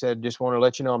 She said, just want to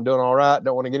let you know I'm doing all right.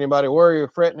 Don't want to get anybody worried or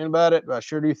fretting about it, but I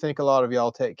sure do think a lot of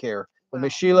y'all take care. Well,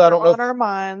 Miss Sheila, I don't know. On our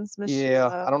minds, Miss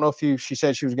Sheila. I don't know if she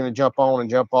said she was going to jump on and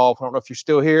jump off. I don't know if you're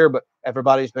still here, but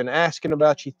everybody's been asking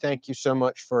about you. Thank you so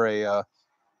much for a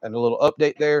little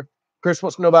update there. Chris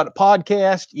wants to know about the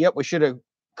podcast. Yep, we should have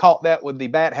caught that with the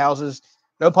bat houses.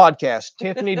 No podcast.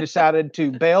 Tiffany decided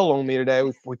to bail on me today.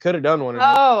 We could have done one.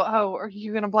 Oh, are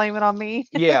you going to blame it on me?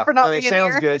 Yeah, for not it being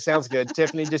sounds here? good. Sounds good.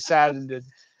 Tiffany decided to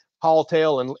haul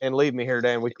tail and leave me here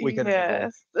today, and we could have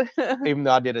done one, even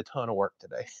though I did a ton of work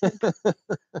today.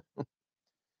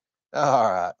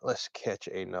 All right, let's catch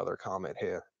another comment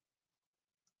here.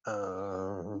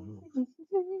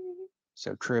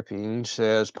 So Tripping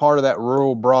says part of that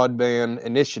rural broadband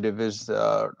initiative is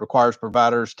requires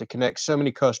providers to connect so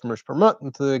many customers per month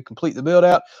until they complete the build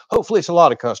out. Hopefully it's a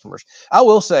lot of customers. I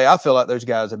will say I feel like those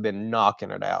guys have been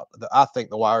knocking it out. I think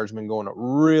the wire's been going up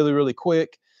really, really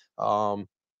quick.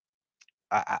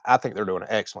 I think they're doing an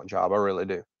excellent job. I really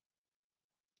do.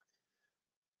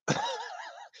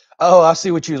 Oh, I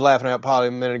see what you was laughing at probably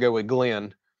a minute ago with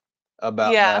Glenn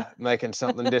about making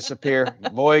something disappear.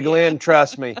 Boy, Glenn,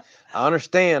 trust me. I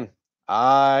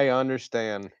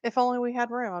understand. If only we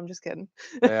had room. I'm just kidding.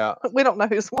 Yeah. We don't know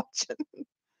who's watching.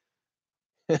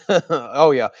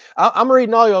 Oh, yeah. I'm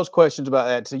reading all y'all's questions about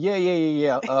that. So,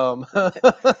 yeah.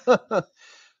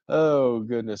 Oh,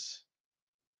 goodness.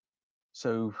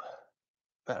 So,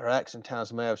 Better accent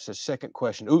times map says second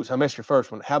question. Oops, I missed your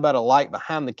first one. How about a light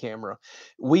behind the camera?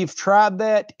 We've tried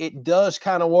that. It does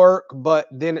kind of work, but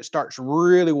then it starts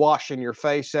really washing your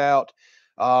face out.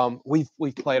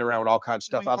 We've played around with all kinds of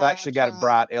stuff. I've actually got a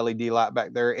bright LED light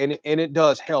back there, and it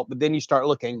does help. But then you start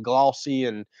looking glossy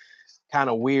and kind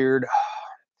of weird.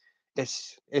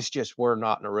 It's just we're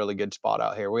not in a really good spot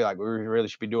out here. We really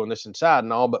should be doing this inside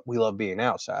and all, but we love being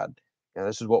outside. And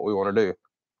this is what we want to do.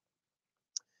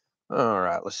 All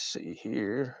right, let's see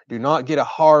here. Do not get a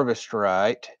harvest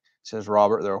right, says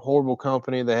Robert. They're a horrible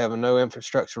company. They have no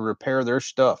infrastructure to repair their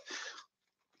stuff.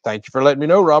 Thank you for letting me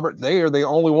know, Robert. They are the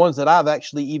only ones that I've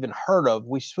actually even heard of.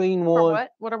 We've seen one.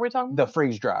 What? What are we talking about? The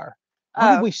freeze dryer.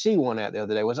 Where did we see one at the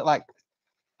other day? Was it like,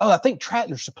 I think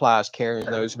Tractor Supply is carrying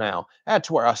those now.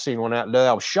 That's where I seen one out today.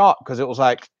 I was shocked because it was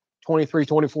like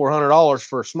 $2,400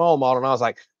 for a small model. And I was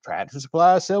like, Tractor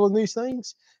Supply is selling these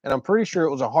things? And I'm pretty sure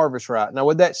it was a Harvest Right. Now,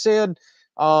 with that said,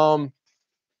 I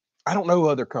don't know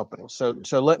other companies,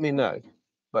 so let me know.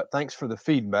 But thanks for the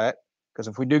feedback, because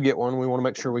if we do get one, we want to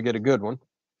make sure we get a good one.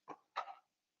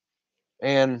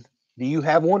 And do you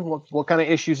have one? What kind of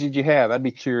issues did you have? I'd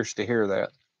be curious to hear that.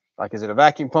 Like, is it a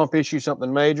vacuum pump issue,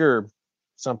 something major, or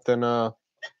something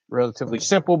relatively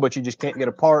simple, but you just can't get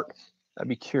a part? I'd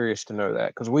be curious to know that,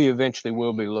 because we eventually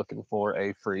will be looking for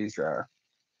a freeze dryer.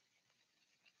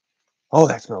 Oh,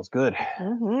 that smells good.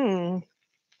 Mm-hmm.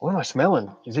 What am I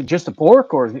smelling? Is it just the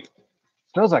pork, or it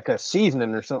smells like a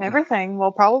seasoning or something? Everything.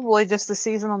 Well, probably just the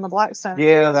season on the Blackstone.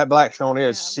 Yeah, that Blackstone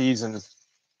is seasoned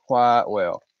quite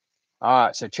well. All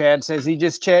right, so Chad says he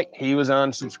just checked. He was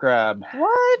unsubscribed.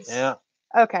 What? Yeah.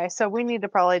 Okay, so we need to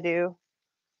probably do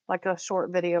like a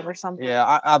short video or something.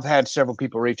 Yeah, I've had several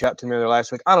people reach out to me the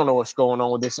last week. I don't know what's going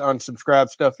on with this unsubscribe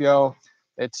stuff, y'all.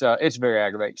 It's very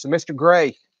aggravating. So, Mr.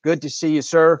 Gray, good to see you,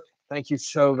 sir. Thank you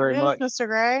so very much. Mr.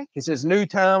 Gray. He says, new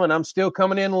time, and I'm still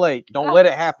coming in late. Don't let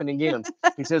it happen again.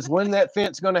 He says, when that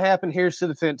fence going to happen? Here's to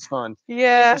the fence fund.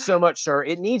 Yeah. Thank you so much, sir.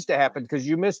 It needs to happen, because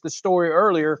you missed the story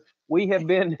earlier. We have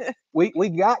been, we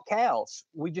got cows.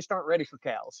 We just aren't ready for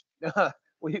cows.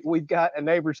 We've got a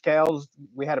neighbor's cows.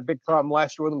 We had a big problem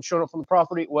last year with them showing up on the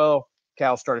property. Well,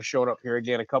 cows started showing up here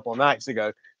again a couple of nights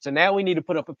ago. So now we need to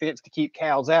put up a fence to keep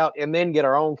cows out, and then get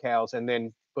our own cows, and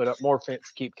then put up more fence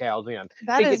to keep cows in.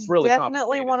 That is really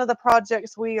definitely one of the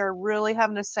projects we are really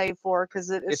having to save for, because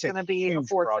it's going to be a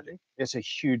fortune. Project. It's a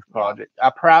huge project. I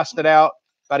priced it out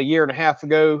about a year and a half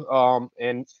ago,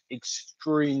 and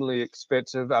extremely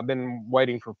expensive. I've been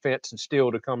waiting for fence and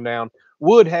steel to come down.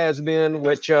 Wood has been,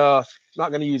 which not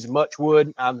going to use much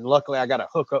wood. Luckily, I got a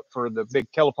hookup for the big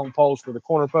telephone poles for the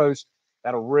corner posts.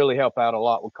 That'll really help out a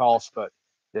lot with cost. But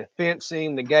the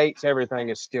fencing, the gates, everything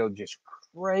is still just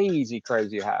crazy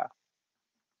high.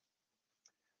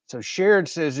 So Sharon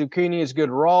says zucchini is good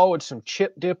raw with some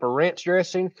chip dip or ranch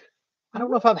dressing. I don't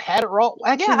know if I've had it raw.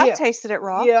 Actually, I've tasted it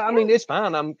raw. Yeah, I mean, it's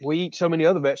fine. We eat so many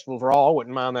other vegetables raw. I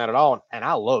wouldn't mind that at all. And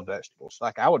I love vegetables.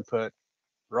 Like, I would put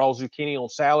raw zucchini on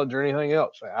salads or anything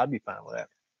else. I'd be fine with that.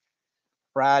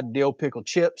 Fried dill pickle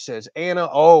chips, says Anna.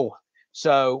 Oh,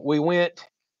 so we went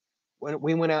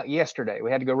out yesterday.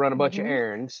 We had to go run a bunch of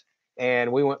errands,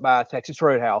 and we went by Texas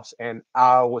Roadhouse, and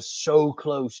I was so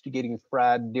close to getting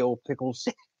fried dill pickles.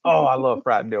 Oh, I love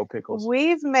fried dill pickles.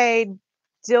 We've made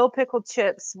dill pickle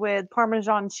chips with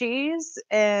Parmesan cheese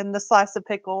and the slice of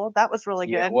pickle. That was really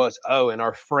good. Yeah, it was. Oh, and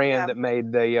our friend that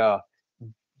made the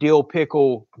dill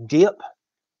pickle dip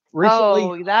recently.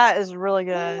 Oh, that is really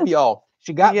good. Y'all,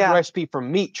 she got the recipe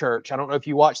from Meat Church. I don't know if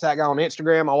you watch that guy on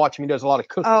Instagram. I watch him. He does a lot of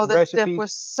cooking recipes. Oh, the dip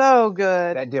was so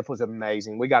good. That dip was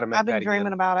amazing. We got to make that again. I've been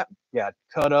dreaming about it. Yeah,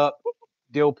 cut up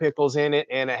dill pickles in it,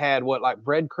 and it had like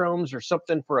breadcrumbs or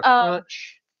something for a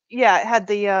crunch. Yeah, it had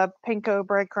the panko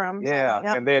breadcrumbs.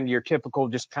 Yeah, and then your typical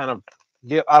just kind of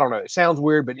dip. I don't know. It sounds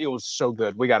weird, but it was so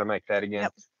good. We got to make that again.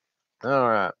 Yep. All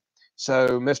right.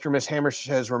 So Mr. and Miss Hammer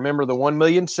says, remember the 1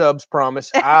 million subs promise.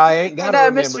 I ain't got to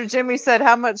remember. Mr. Jimmy said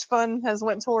how much fun has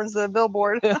went towards the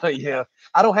billboard. Yeah,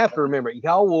 I don't have to remember it.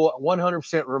 Y'all will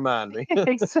 100% remind me.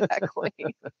 Exactly.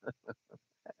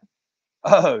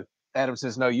 Oh, Adam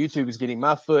says, no, YouTube is getting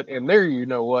my foot in there. You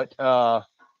know what?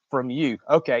 From you.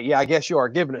 Okay, yeah, I guess you are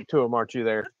giving it to them, aren't you?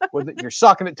 There, you're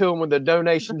sucking it to them with the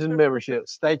donations and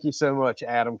memberships. Thank you so much,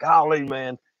 Adam. Golly,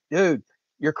 man, dude,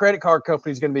 your credit card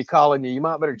company is going to be calling you. You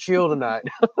might better chill tonight.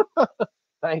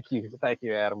 Thank you,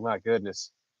 Adam. My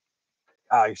goodness.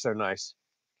 Oh, you're so nice.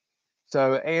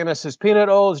 So Anna says peanut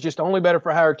oil is just only better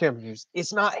for higher temperatures.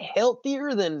 It's not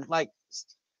healthier than like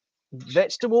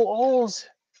vegetable oils,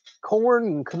 corn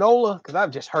and canola, because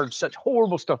I've just heard such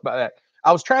horrible stuff about that.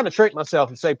 I was trying to trick myself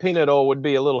and say peanut oil would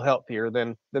be a little healthier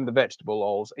than the vegetable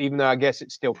oils, even though I guess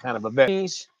it's still kind of a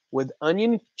cheese with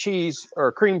onion cheese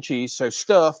or cream cheese, so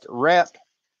stuffed, wrapped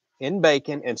in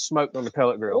bacon and smoked on the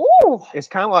pellet grill. Ooh. It's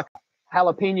kind of like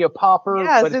jalapeno popper,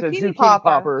 but it's a zucchini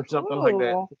popper or something like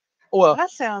that. Well, that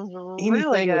sounds really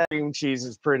anything good. With cream cheese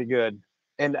is pretty good.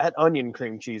 And that onion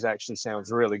cream cheese actually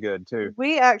sounds really good too.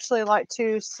 We actually like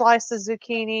to slice the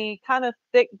zucchini kind of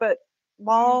thick but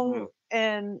long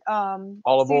and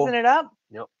season it up.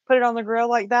 Yep. Put it on the grill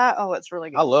like that. Oh, it's really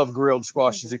good. I love grilled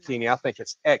squash and zucchini. I think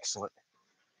it's excellent.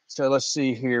 So let's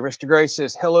see here. Mr. Gray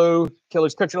says, hello,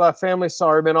 Kelly's Country Life family.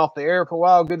 Sorry I've been off the air for a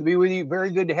while. Good to be with you. Very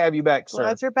good to have you back, sir.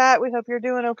 Glad you're back. We hope you're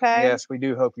doing okay. Yes, we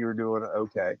do hope you're doing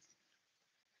okay.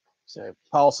 So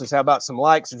Paul says, how about some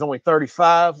likes? There's only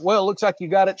 35. Well, it looks like you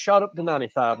got it shot up to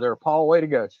 95 there, Paul. Way to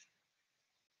go.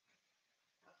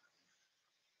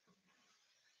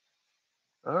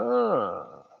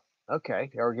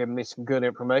 Okay, you're giving me some good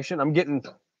information. I'm getting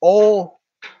oil.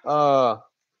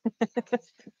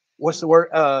 What's the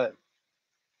word?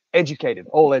 Educated.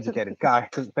 Oil educated. Guy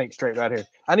couldn't think straight right here.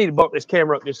 I need to bump this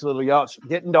camera up just a little, y'all. It's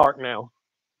getting dark now.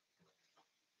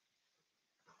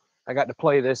 I got to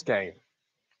play this game.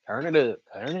 Turn it up.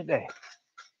 Turn it down.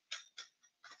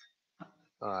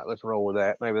 All right, let's roll with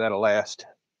that. Maybe that'll last.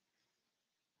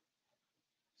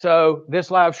 So this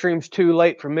live stream's too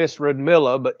late for Miss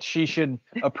Rudmilla, but she should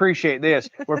appreciate this.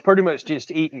 We're pretty much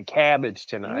just eating cabbage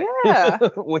tonight, Yeah.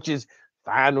 which is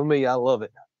fine with me. I love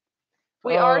it.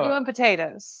 We are doing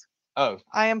potatoes. Oh.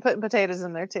 I am putting potatoes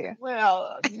in there too.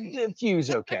 Well, the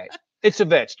few's okay. It's a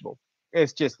vegetable.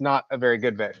 It's just not a very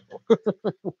good vegetable.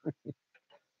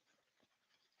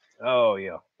 Oh,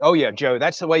 yeah. Oh, yeah, Joe.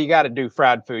 That's the way you got to do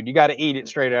fried food. You got to eat it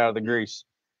straight out of the grease.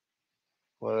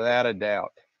 Without a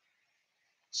doubt.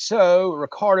 So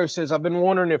Ricardo says, I've been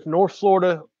wondering if North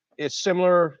Florida is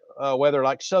similar weather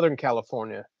like Southern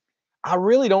California. I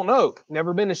really don't know.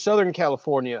 Never been to Southern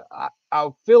California. I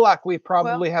feel like we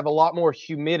probably have a lot more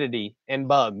humidity and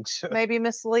bugs. Maybe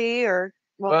Miss Lee or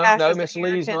well no, Miss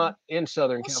Lee's not in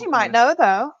Southern California. She might know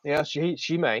though. Yeah,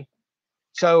 she may.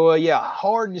 So yeah,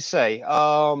 hard to say.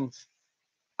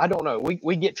 I don't know.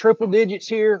 We get triple digits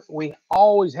here. We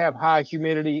always have high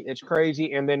humidity. It's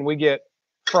crazy, and then we get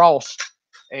frost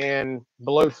and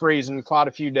below freezing quite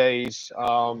a few days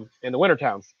in the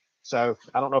wintertime. So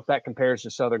I don't know if that compares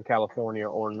to Southern California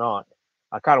or not.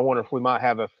 I kind of wonder if we might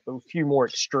have a few more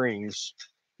extremes.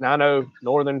 Now I know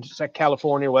Northern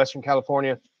California, Western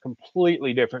California,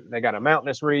 completely different. They got a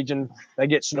mountainous region. They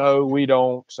get snow. We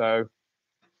don't. So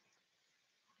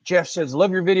Jeff says,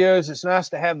 love your videos. It's nice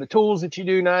to have the tools that you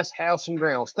do. Nice house and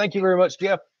grounds. Thank you very much,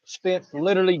 Jeff. Spent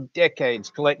literally decades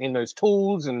collecting those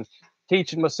tools and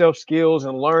teaching myself skills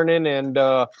and learning. And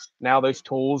now those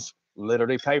tools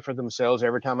literally pay for themselves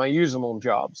every time I use them on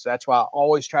jobs. That's why I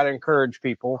always try to encourage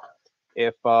people,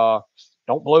 if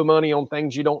don't blow money on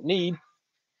things you don't need.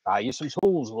 Buy you some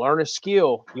tools, learn a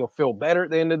skill. You'll feel better at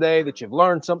the end of the day that you've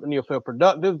learned something. You'll feel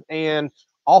productive. And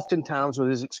oftentimes,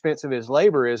 with as expensive as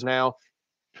labor is now,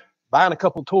 buying a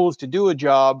couple tools to do a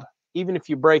job, even if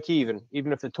you break even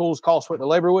if the tools cost what the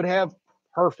labor would have,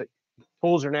 perfect.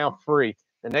 Tools are now free.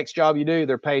 The next job you do,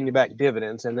 they're paying you back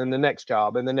dividends, and then the next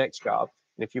job and the next job.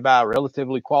 And if you buy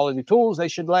relatively quality tools, they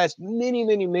should last many,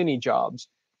 many, many jobs.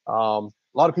 A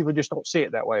lot of people just don't see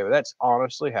it that way, but that's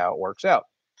honestly how it works out.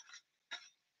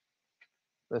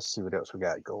 Let's see what else we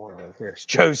got going on here.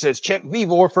 Joe says, check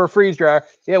Vevor for a freeze dryer.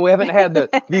 Yeah, we haven't had the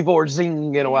Vevor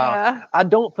Zing in a while. Yeah. I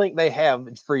don't think they have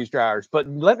freeze dryers, but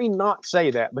let me not say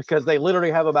that, because they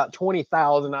literally have about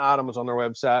 20,000 items on their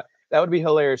website. That would be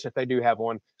hilarious if they do have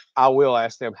one. I will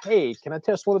ask them, hey, can I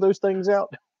test one of those things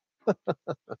out?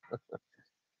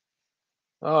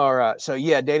 All right. So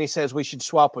yeah, Danny says we should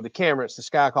swap with the camera. It's the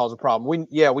sky calls a problem. We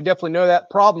definitely know that.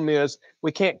 Problem is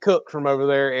we can't cook from over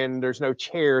there, and there's no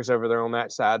chairs over there on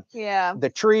that side. Yeah.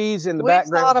 The trees in the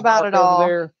background thought about it all.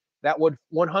 there, that would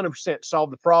 100%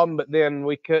 solve the problem, but then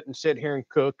we couldn't sit here and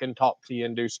cook and talk to you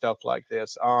and do stuff like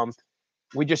this.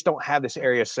 We just don't have this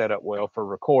area set up well for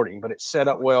recording, but it's set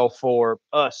up well for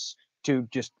us to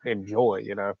just enjoy,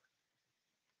 you know.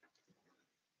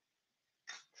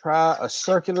 Try a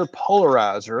circular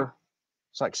polarizer.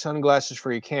 It's like sunglasses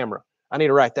for your camera. I need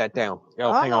to write that down.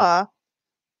 Hang on.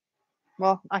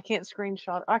 Well, I can't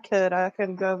screenshot. I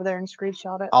could go over there and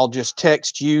screenshot it. I'll just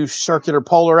text you circular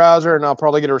polarizer, and I'll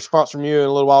probably get a response from you in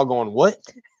a little while going, what?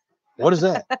 What is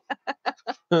that?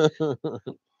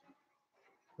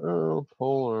 Oh,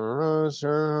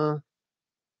 polarizer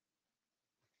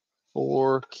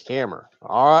for camera.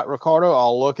 All right, Ricardo,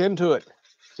 I'll look into it.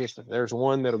 See if there's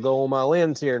one that'll go on my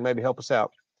lens here and maybe help us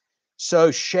out. So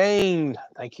Shane,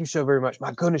 thank you so very much.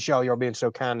 My goodness, y'all being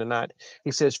so kind tonight.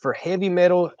 He says, for heavy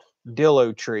metal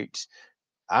Dillo treats.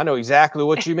 I know exactly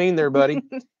what you mean there, buddy.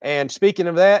 And speaking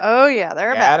of that, oh yeah,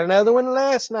 they're got another one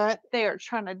last night. They are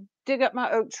trying to dig up my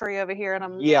oak tree over here, and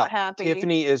I'm not happy.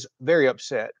 Tiffany is very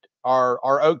upset. Our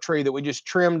oak tree that we just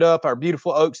trimmed up, our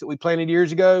beautiful oaks that we planted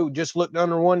years ago, just looked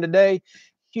under one today.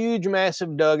 Huge,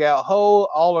 massive dugout hole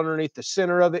all underneath the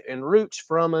center of it, and roots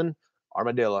from an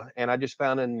armadillo. And I just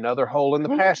found another hole in the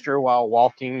pasture while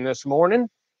walking this morning.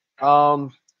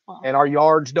 And our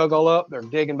yard's dug all up. They're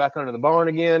digging back under the barn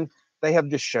again. They have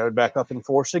just showed back up in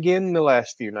force again in the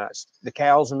last few nights. The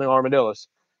cows and the armadillos.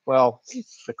 Well,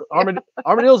 the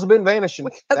armadillos have been vanishing.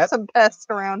 That's some pests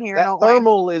around here. That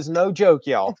thermal is no joke,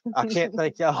 y'all. I can't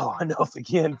thank y'all enough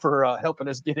again for helping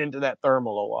us get into that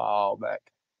thermal a while back.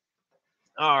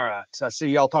 All right. So I see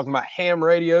y'all talking about ham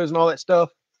radios and all that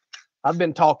stuff. I've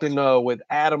been talking with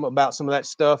Adam about some of that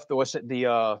stuff.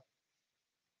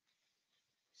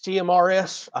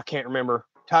 CMRS, I can't remember,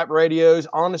 type radios.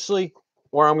 Honestly,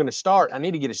 where I'm going to start, I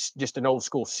need to get just an old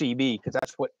school CB because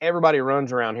that's what everybody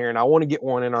runs around here. And I want to get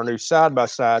one in our new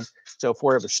side-by-side. So if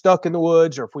we're ever stuck in the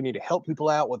woods or if we need to help people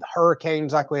out with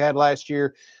hurricanes like we had last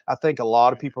year, I think a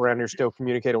lot of people around here still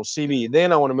communicate on CB.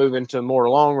 Then I want to move into more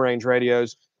long-range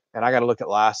radios, and I got to look at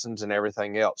license and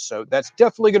everything else. So that's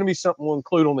definitely going to be something we'll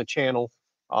include on the channel.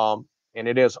 And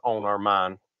it is on our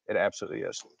mind. It absolutely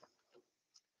is.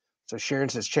 So Sharon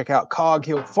says, check out Cog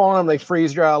Hill Farm. They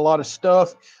freeze dry a lot of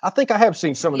stuff. I think I have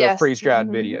seen some of their freeze dried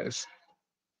videos.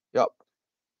 Yep.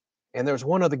 And there's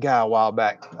one other guy a while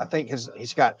back. I think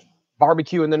he's got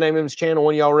barbecue in the name of his channel.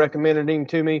 One of y'all recommended him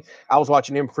to me. I was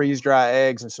watching him freeze dry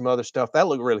eggs and some other stuff. That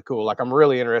looked really cool. Like I'm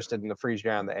really interested in the freeze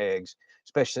drying the eggs,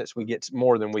 especially since we get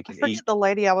more than we can eat. The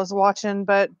lady I was watching,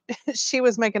 but she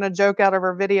was making a joke out of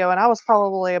her video, and I was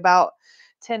probably about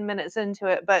 10 minutes into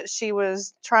it, but she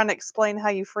was trying to explain how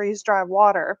you freeze dry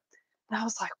water. And I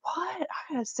was like, what?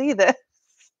 I gotta see this.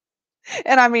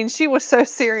 And I mean, she was so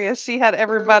serious. She had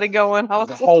everybody going.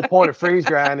 The whole point of freeze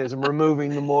drying is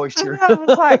removing the moisture. I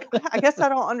was like, I guess I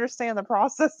don't understand the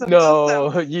process of no,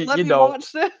 this, so you let me don't.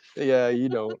 Watch this. Yeah, you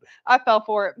don't. I fell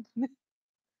for it.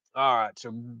 All right,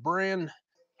 so Brandon,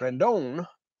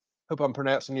 hope I'm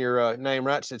pronouncing your name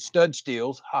right, said Stud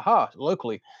Steels,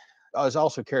 locally. I was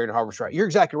also carrying a Harvest Right. You're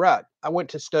exactly right. I went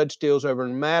to Stud Steels over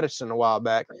in Madison a while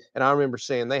back, and I remember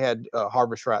seeing they had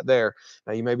Harvest Right there.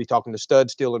 Now, you may be talking to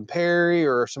Stud Steel in Perry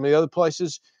or some of the other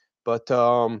places, but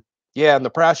yeah, and the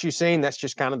price you've seen, that's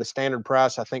just kind of the standard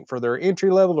price, I think, for their entry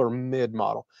level or mid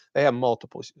model. They have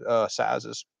multiple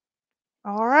sizes.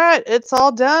 All right, it's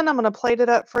all done. I'm going to plate it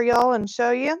up for y'all and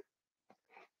show you.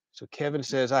 So Kevin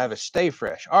says, I have a Stay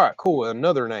Fresh. All right, cool.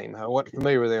 Another name. I wasn't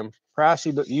familiar with them.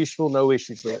 Pricey, but useful. No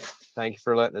issues with it. Thank you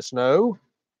for letting us know.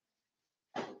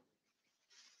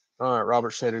 All right,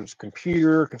 Robert said it was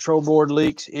computer control board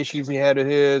leaks, issues he had with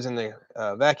his, and the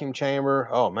vacuum chamber.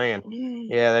 Oh, man.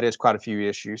 Yeah, that is quite a few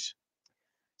issues.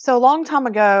 So a long time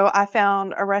ago, I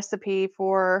found a recipe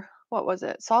for, what was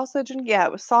it? Sausage and, yeah,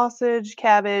 it was sausage,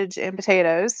 cabbage, and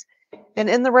potatoes. And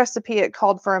in the recipe, it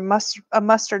called for a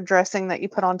mustard dressing that you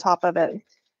put on top of it.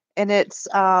 And it's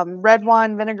red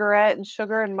wine, vinaigrette, and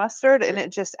sugar and mustard, and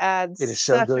it just adds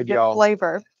such a good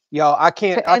flavor. Y'all, I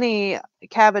can't. Any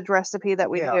cabbage recipe that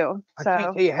we do. So I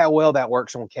can't tell you how well that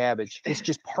works on cabbage. It's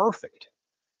just perfect.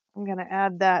 I'm going to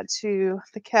add that to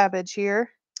the cabbage here.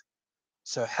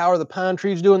 So how are the pine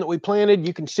trees doing that we planted?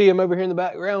 You can see them over here in the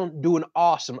background doing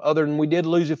awesome, other than we did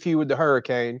lose a few with the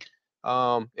hurricane.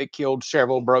 It killed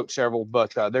several, broke several,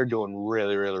 but they're doing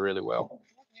really, really, really well.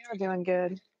 They're doing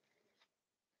good.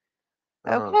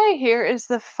 Okay, here is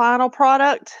the final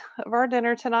product of our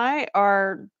dinner tonight.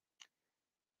 Our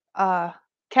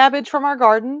cabbage from our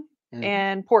garden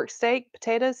and pork steak,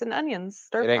 potatoes, and onions.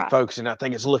 Stir fry. It ain't focusing. I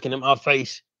think it's looking at my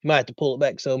face. Might have to pull it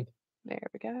back some. There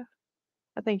we go.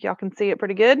 I think y'all can see it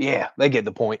pretty good. Yeah, they get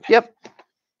the point. Yep.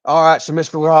 All right, so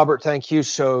Mr. Robert, thank you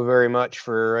so very much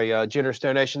for a generous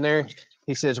donation there.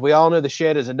 He says, we all know the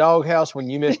shed is a doghouse when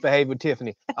you misbehave with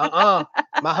Tiffany. My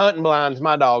hunting blind's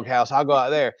my doghouse. I'll go out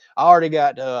there. I already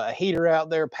got a heater out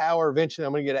there, power. Eventually,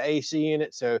 I'm going to get an AC in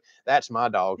it, so that's my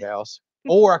doghouse.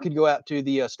 Or I could go out to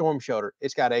the storm shelter.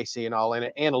 It's got AC and all in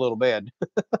it and a little bed.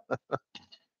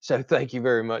 So thank you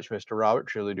very much, Mr. Robert.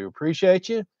 Truly do appreciate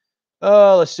you.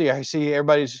 Let's see. I see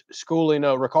everybody's schooling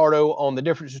Ricardo on the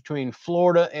difference between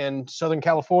Florida and Southern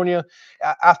California.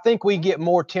 I think we get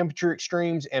more temperature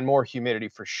extremes and more humidity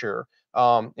for sure.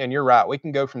 And you're right. We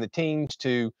can go from the teens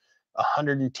to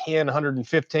 110,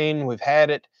 115. We've had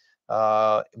it.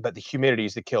 But the humidity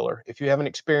is the killer. If you haven't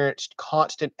experienced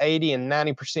constant 80 and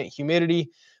 90% humidity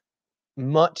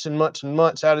months and months and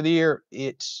months out of the year,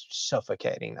 it's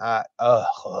suffocating. I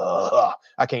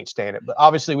can't stand it. But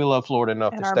obviously we love Florida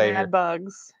enough to stay here.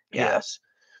 Bugs. Yeah. Yes.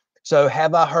 So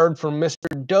have I heard from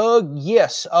Mr. Doug?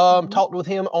 Yes. Talked with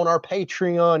him on our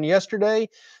Patreon yesterday.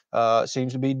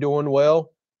 Seems to be doing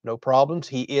well. No problems.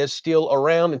 He is still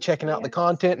around and checking out the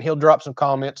content, and he'll drop some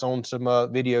comments on some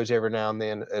videos every now and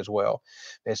then as well.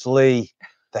 Miss Lee,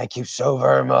 thank you so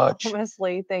very much. Miss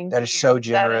Lee, thank you. That is so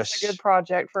generous. That is a good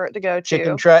project for it to go to.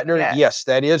 Chicken Tractor, yes,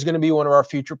 that is going to be one of our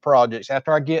future projects.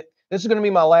 After I get, this is going to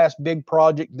be my last big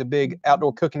project, the big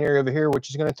outdoor cooking area over here, which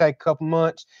is going to take a couple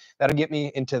months. That'll get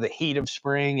me into the heat of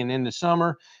spring and into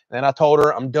summer. And then I told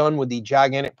her I'm done with the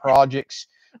gigantic projects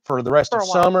for the rest of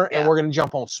summer, and we're going to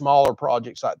jump on smaller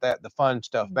projects like that, the fun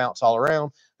stuff, bounce all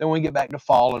around. Then when we get back to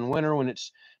fall and winter, when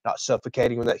it's not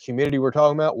suffocating with that humidity we're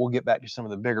talking about, we'll get back to some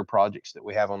of the bigger projects that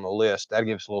we have on the list. That'll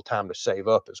give us a little time to save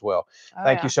up as well.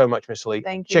 Thank you so much, Miss Lee.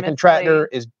 Thank you, Chicken Tractor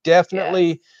is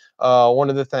definitely one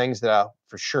of the things that I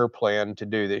for sure plan to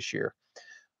do this year.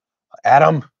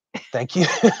 Adam, thank you.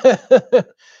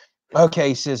 Okay,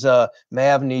 he says,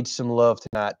 Mav needs some love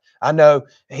tonight. I know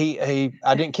I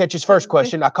didn't catch his first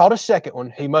question. I caught a second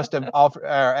one. He must have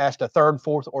asked a third,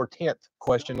 fourth, or 10th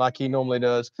question like he normally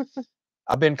does.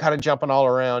 I've been kind of jumping all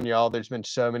around, y'all. There's been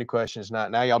so many questions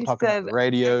tonight. Now y'all talking about the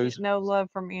radios. No love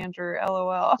from Andrew.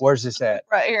 LOL. Where's this at?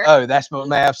 Right here. Oh, that's what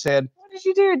Mav said. What did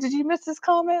you do? Did you miss his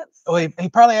comments? Oh, he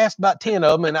probably asked about 10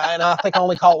 of them, and I think I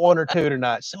only caught 1 or 2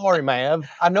 tonight. Sorry, Mav.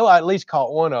 I know I at least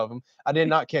caught 1 of them. I did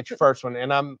not catch the first one,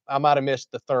 and I might have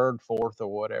missed the third, fourth, or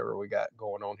whatever we got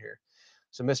going on here.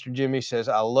 So Mr. Jimmy says,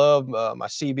 I love my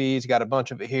CBs. Got a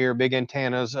bunch of it here. Big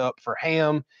antennas up for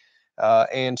ham.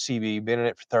 And CB, been in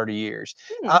it for 30 years.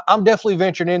 I'm definitely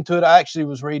venturing into it. I actually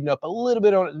was reading up a little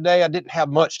bit on it today. I didn't have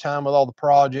much time with all the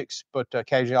projects, but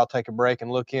occasionally I'll take a break and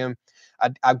look in.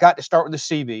 I've got to start with the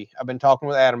CB. I've been talking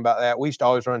with Adam about that. We used to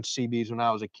always run CBs when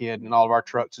I was a kid and all of our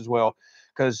trucks as well,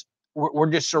 because we're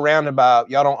just surrounded by,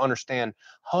 y'all don't understand,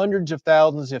 hundreds of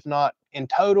thousands, if not in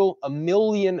total, 1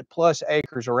 million+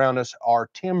 acres around us are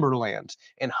timberlands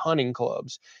and hunting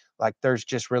clubs. Like there's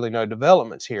just really no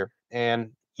developments here.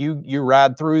 And you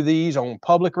ride through these on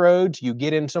public roads, you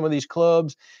get in some of these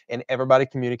clubs, and everybody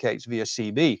communicates via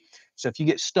CB. So if you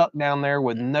get stuck down there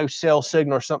with no cell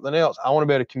signal or something else, I want to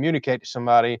be able to communicate to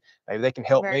somebody. Maybe they can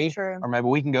help me, or maybe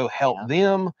we can go help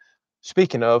them.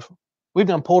 Speaking of, we've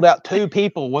done pulled out 2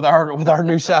 people with our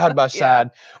new side by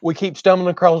side. We keep stumbling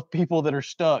across people that are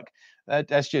stuck.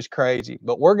 That's just crazy.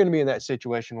 But we're going to be in that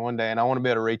situation one day, and I want to be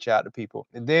able to reach out to people.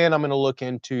 And then I'm going to look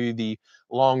into the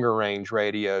longer range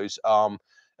radios.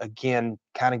 Again,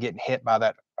 kind of getting hit by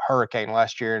that hurricane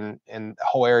last year and the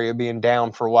whole area being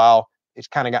down for a while. It's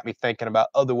kind of got me thinking about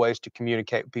other ways to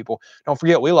communicate with people. Don't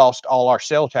forget, we lost all our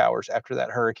cell towers after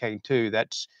that hurricane too.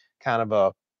 That's kind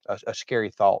of a scary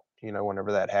thought,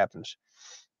 whenever that happens.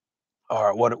 All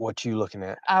right, what you looking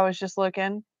at? I was just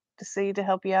looking to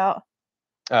help you out.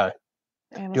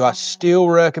 Do I still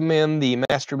recommend the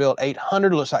Masterbuilt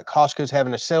 800? Looks like Costco's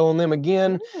having a sale on them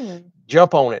again.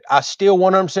 Jump on it. I still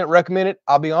 100% recommend it.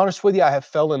 I'll be honest with you, I have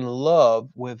fell in love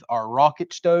with our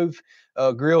rocket stove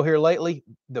grill here lately.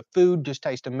 The food just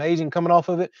tastes amazing coming off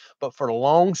of it. But for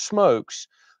long smokes,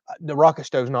 the rocket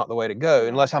stove's not the way to go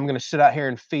unless I'm going to sit out here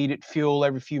and feed it fuel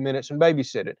every few minutes and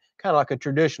babysit it, kind of like a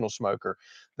traditional smoker.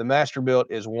 The Masterbuilt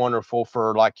is wonderful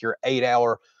for like your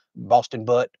 8-hour Boston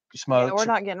butt smokes. Yeah, we're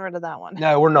not getting rid of that one.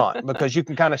 No, we're not, because you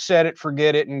can kind of set it,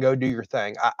 forget it, and go do your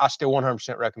thing. I still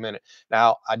 100% recommend it.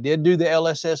 Now, I did do the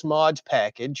LSS mods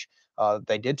package.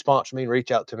 They did sponsor me and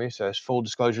reach out to me, so it's full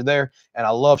disclosure there. And I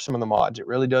love some of the mods. It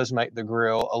really does make the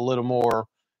grill a little more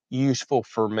useful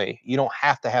for me. You don't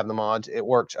have to have the mods. It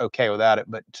works okay without it,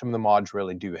 but some of the mods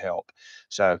really do help.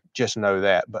 So just know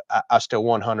that. But I still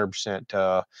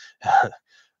 100%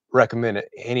 recommend it.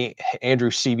 Any Andrew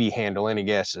CB handle, any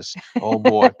guesses? Oh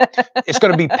boy. It's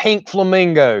going to be Pink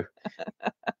Flamingo.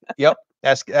 Yep,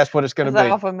 that's what it's going to be.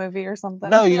 Off a movie or something?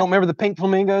 No, you don't remember the Pink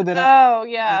Flamingo? Mingo.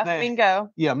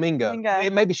 Yeah, Mingo.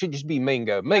 It maybe should just be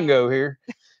Mingo. Mingo here.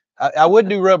 I would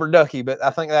do Rubber Ducky, but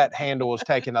I think that handle was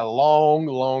taken a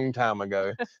long time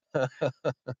ago.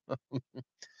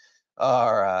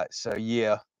 All right, so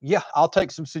yeah, I'll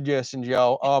take some suggestions,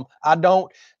 y'all. I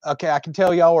can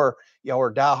tell y'all are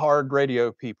diehard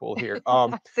radio people here.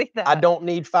 I see that. I don't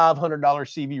need $500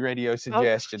 CB radio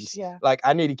suggestions. Like,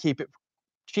 I need to keep it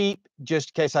cheap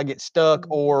just in case I get stuck,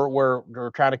 or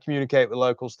we're trying to communicate with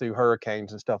locals through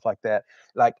hurricanes and stuff like that.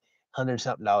 Like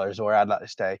 $100-something where I'd like to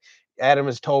stay. Adam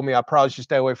has told me I probably should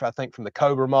stay away from the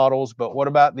Cobra models, but what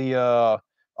about the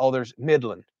there's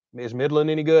Midland. Is Midland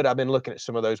any good? I've been looking at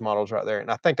some of those models right there, and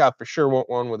I think I for sure want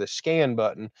one with a scan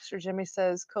button. Mr. Jimmy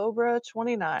says Cobra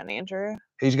 29, Andrew.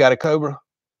 He's got a Cobra.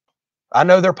 I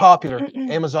know they're popular.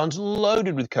 Amazon's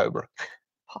loaded with Cobra.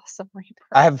 Possum Reaper.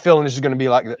 I have a feeling this is going to be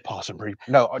like that Possum Reaper.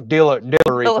 No, Dealer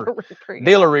Reaper.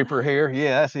 Dealer Reaper here.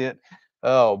 Yeah, that's it.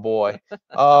 Oh boy.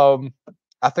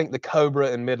 I think the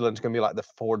Cobra and Midland's going to be like the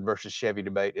Ford versus Chevy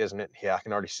debate, isn't it? Yeah, I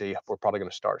can already see we're probably going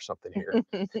to start something here.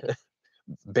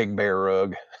 Big bear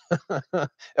rug.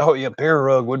 Oh yeah, bear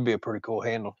rug would be a pretty cool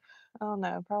handle. Oh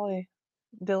no, probably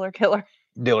Diller Killer.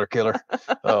 Diller Killer.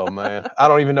 Oh man, I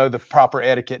don't even know the proper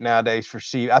etiquette nowadays for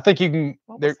CB. I think you can.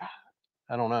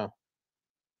 I don't know.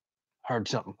 Heard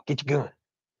something. Get your gun.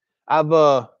 I've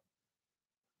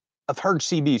heard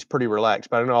CB's pretty relaxed,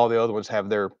 but I know all the other ones have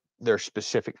their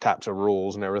specific types of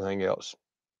rules and everything else.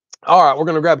 All right, we're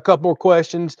going to grab a couple more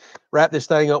questions. wrap this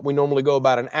thing up. We normally go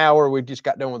about an hour. We just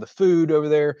got done with the food over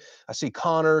there. I see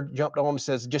Connor jumped on and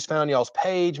says, just found y'all's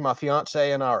page. My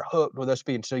fiance and I are hooked with us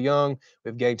being so young.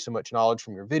 We've gained so much knowledge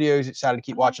from your videos. Excited to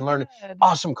keep watching, learning.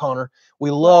 Awesome, Connor.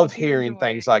 We love hearing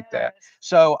things like that.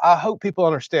 So I hope people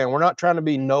understand we're not trying to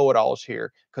be know-it-alls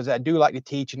here, because I do like to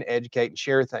teach and educate and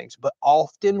share things. But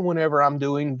often whenever I'm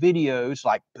doing videos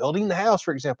like building the house,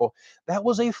 for example, that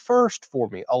was a first for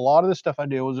me. A lot of the stuff I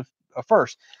did was a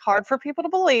first. Hard for people to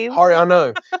believe. Hard, I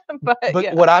know. but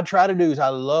yeah. What I try to do is I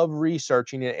love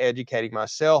researching and educating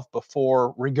myself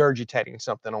before regurgitating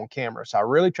something on camera. So I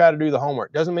really try to do the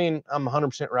homework. Doesn't mean I'm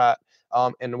 100% right.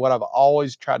 And what I've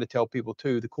always tried to tell people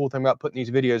too, the cool thing about putting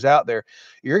these videos out there,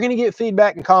 you're going to get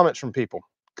feedback and comments from people,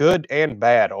 good and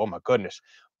bad. Oh my goodness.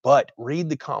 But read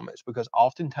the comments, because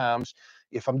oftentimes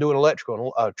if I'm doing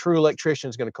electrical, a true electrician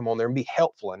is going to come on there and be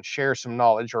helpful and share some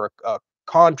knowledge, or a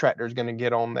contractor is going to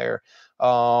get on there,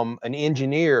 an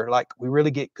engineer. Like, we really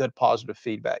get good positive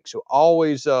feedback. So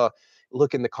always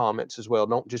look in the comments as well.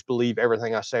 Don't just believe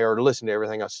everything I say or listen to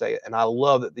everything I say. And I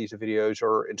love that these videos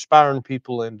are inspiring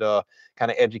people and kind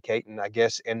of educating, I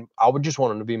guess. And I would just want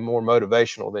them to be more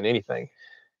motivational than anything.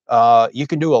 You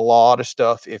can do a lot of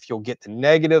stuff if you'll get the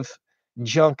negative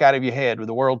junk out of your head, where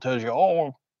the world tells you,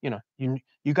 oh,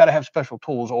 you got to have special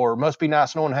tools, or must be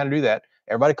nice knowing how to do that.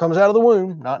 Everybody comes out of the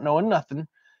womb not knowing nothing.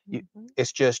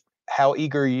 It's just, how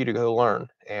eager are you to go learn?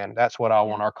 And that's what I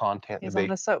want our content to be.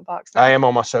 On a soapbox now. I am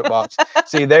on my soapbox.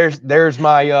 See, there's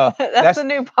my that's a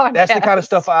new podcast. That's the kind of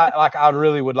stuff I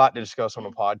really would like to discuss on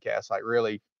a podcast. Like,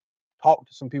 really talk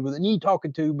to some people that need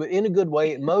talking to, but in a good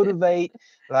way, and motivate.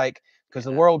 Like, because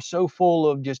the world's so full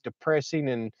of just depressing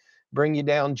and bring you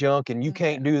down junk, and you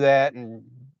can't do that, and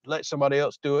let somebody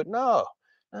else do it. No,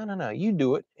 you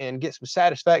do it and get some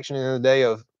satisfaction in the day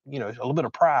of, a little bit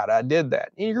of pride. I did that.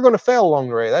 You're going to fail along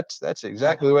the way. That's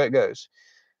exactly the way it goes.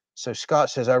 So Scott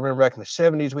says, I remember back in the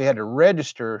 70s we had to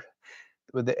register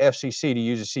with the FCC to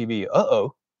use a CV.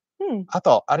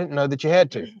 I didn't know that you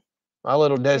had to. My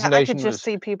little designation. I could just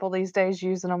see people these days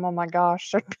using them. Oh my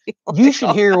gosh. You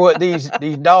should hear what these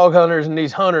dog hunters and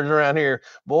these hunters around here,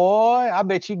 boy, I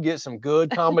bet you get some good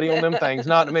comedy on them things,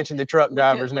 not to mention the truck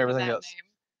drivers and everything else.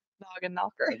 Noggin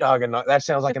knocker. Noggin knocker. That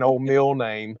sounds like an old mill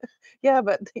name. Yeah,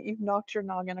 but you've knocked your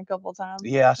noggin a couple times.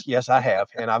 Yes, I have.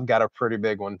 And I've got a pretty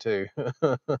big one too.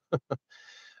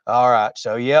 All right.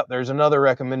 So, yep, there's another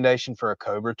recommendation for a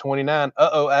Cobra 29.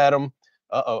 Adam.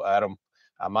 Adam.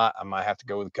 I might have to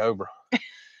go with a Cobra.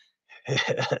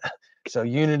 So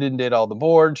Uniden did all the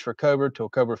boards for Cobra till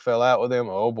Cobra fell out with him.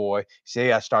 Oh boy.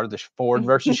 See, I started the Ford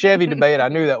versus Chevy debate. I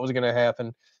knew that was going to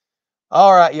happen.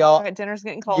 All right, y'all. All right, dinner's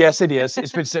getting cold. Yes, it is.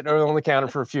 It's been sitting over on the counter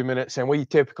for a few minutes, and we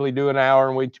typically do an hour,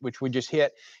 and which we just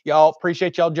hit. Y'all,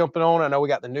 appreciate y'all jumping on. I know we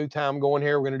got the new time going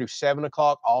here. We're going to do 7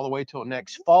 o'clock all the way till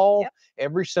next fall. Yep.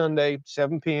 Every Sunday,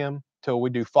 7 p.m. till we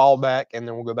do fall back, and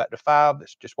then we'll go back to 5.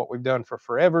 That's just what we've done for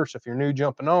forever. So if you're new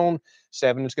jumping on,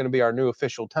 7 is going to be our new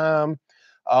official time.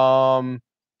 What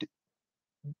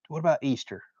about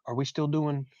Easter? Are we still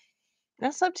doing?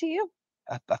 That's up to you.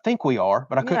 I think we are,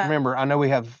 but I couldn't remember. I know we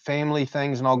have family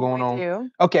things and all going on. Do.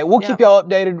 Okay, we'll keep y'all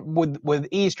updated with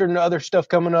Easter and other stuff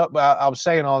coming up. I was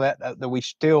saying all that we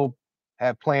still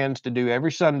have plans to do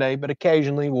every Sunday, but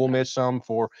occasionally we'll miss some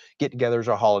for get-togethers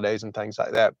or holidays and things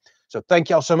like that. So thank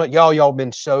y'all so much. Y'all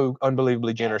been so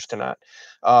unbelievably generous tonight.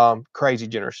 Crazy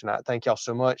generous tonight. Thank y'all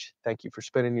so much. Thank you for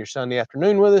spending your Sunday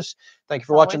afternoon with us. Thank you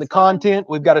for watching the content.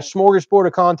 We've got a smorgasbord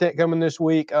of content coming this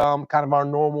week, kind of our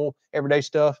normal everyday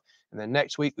stuff. And then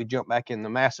next week, we jump back in the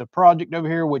massive project over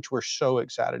here, which we're so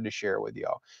excited to share with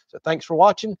y'all. So thanks for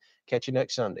watching. Catch you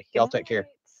next Sunday. Y'all take care.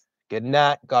 Good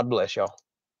night. God bless y'all.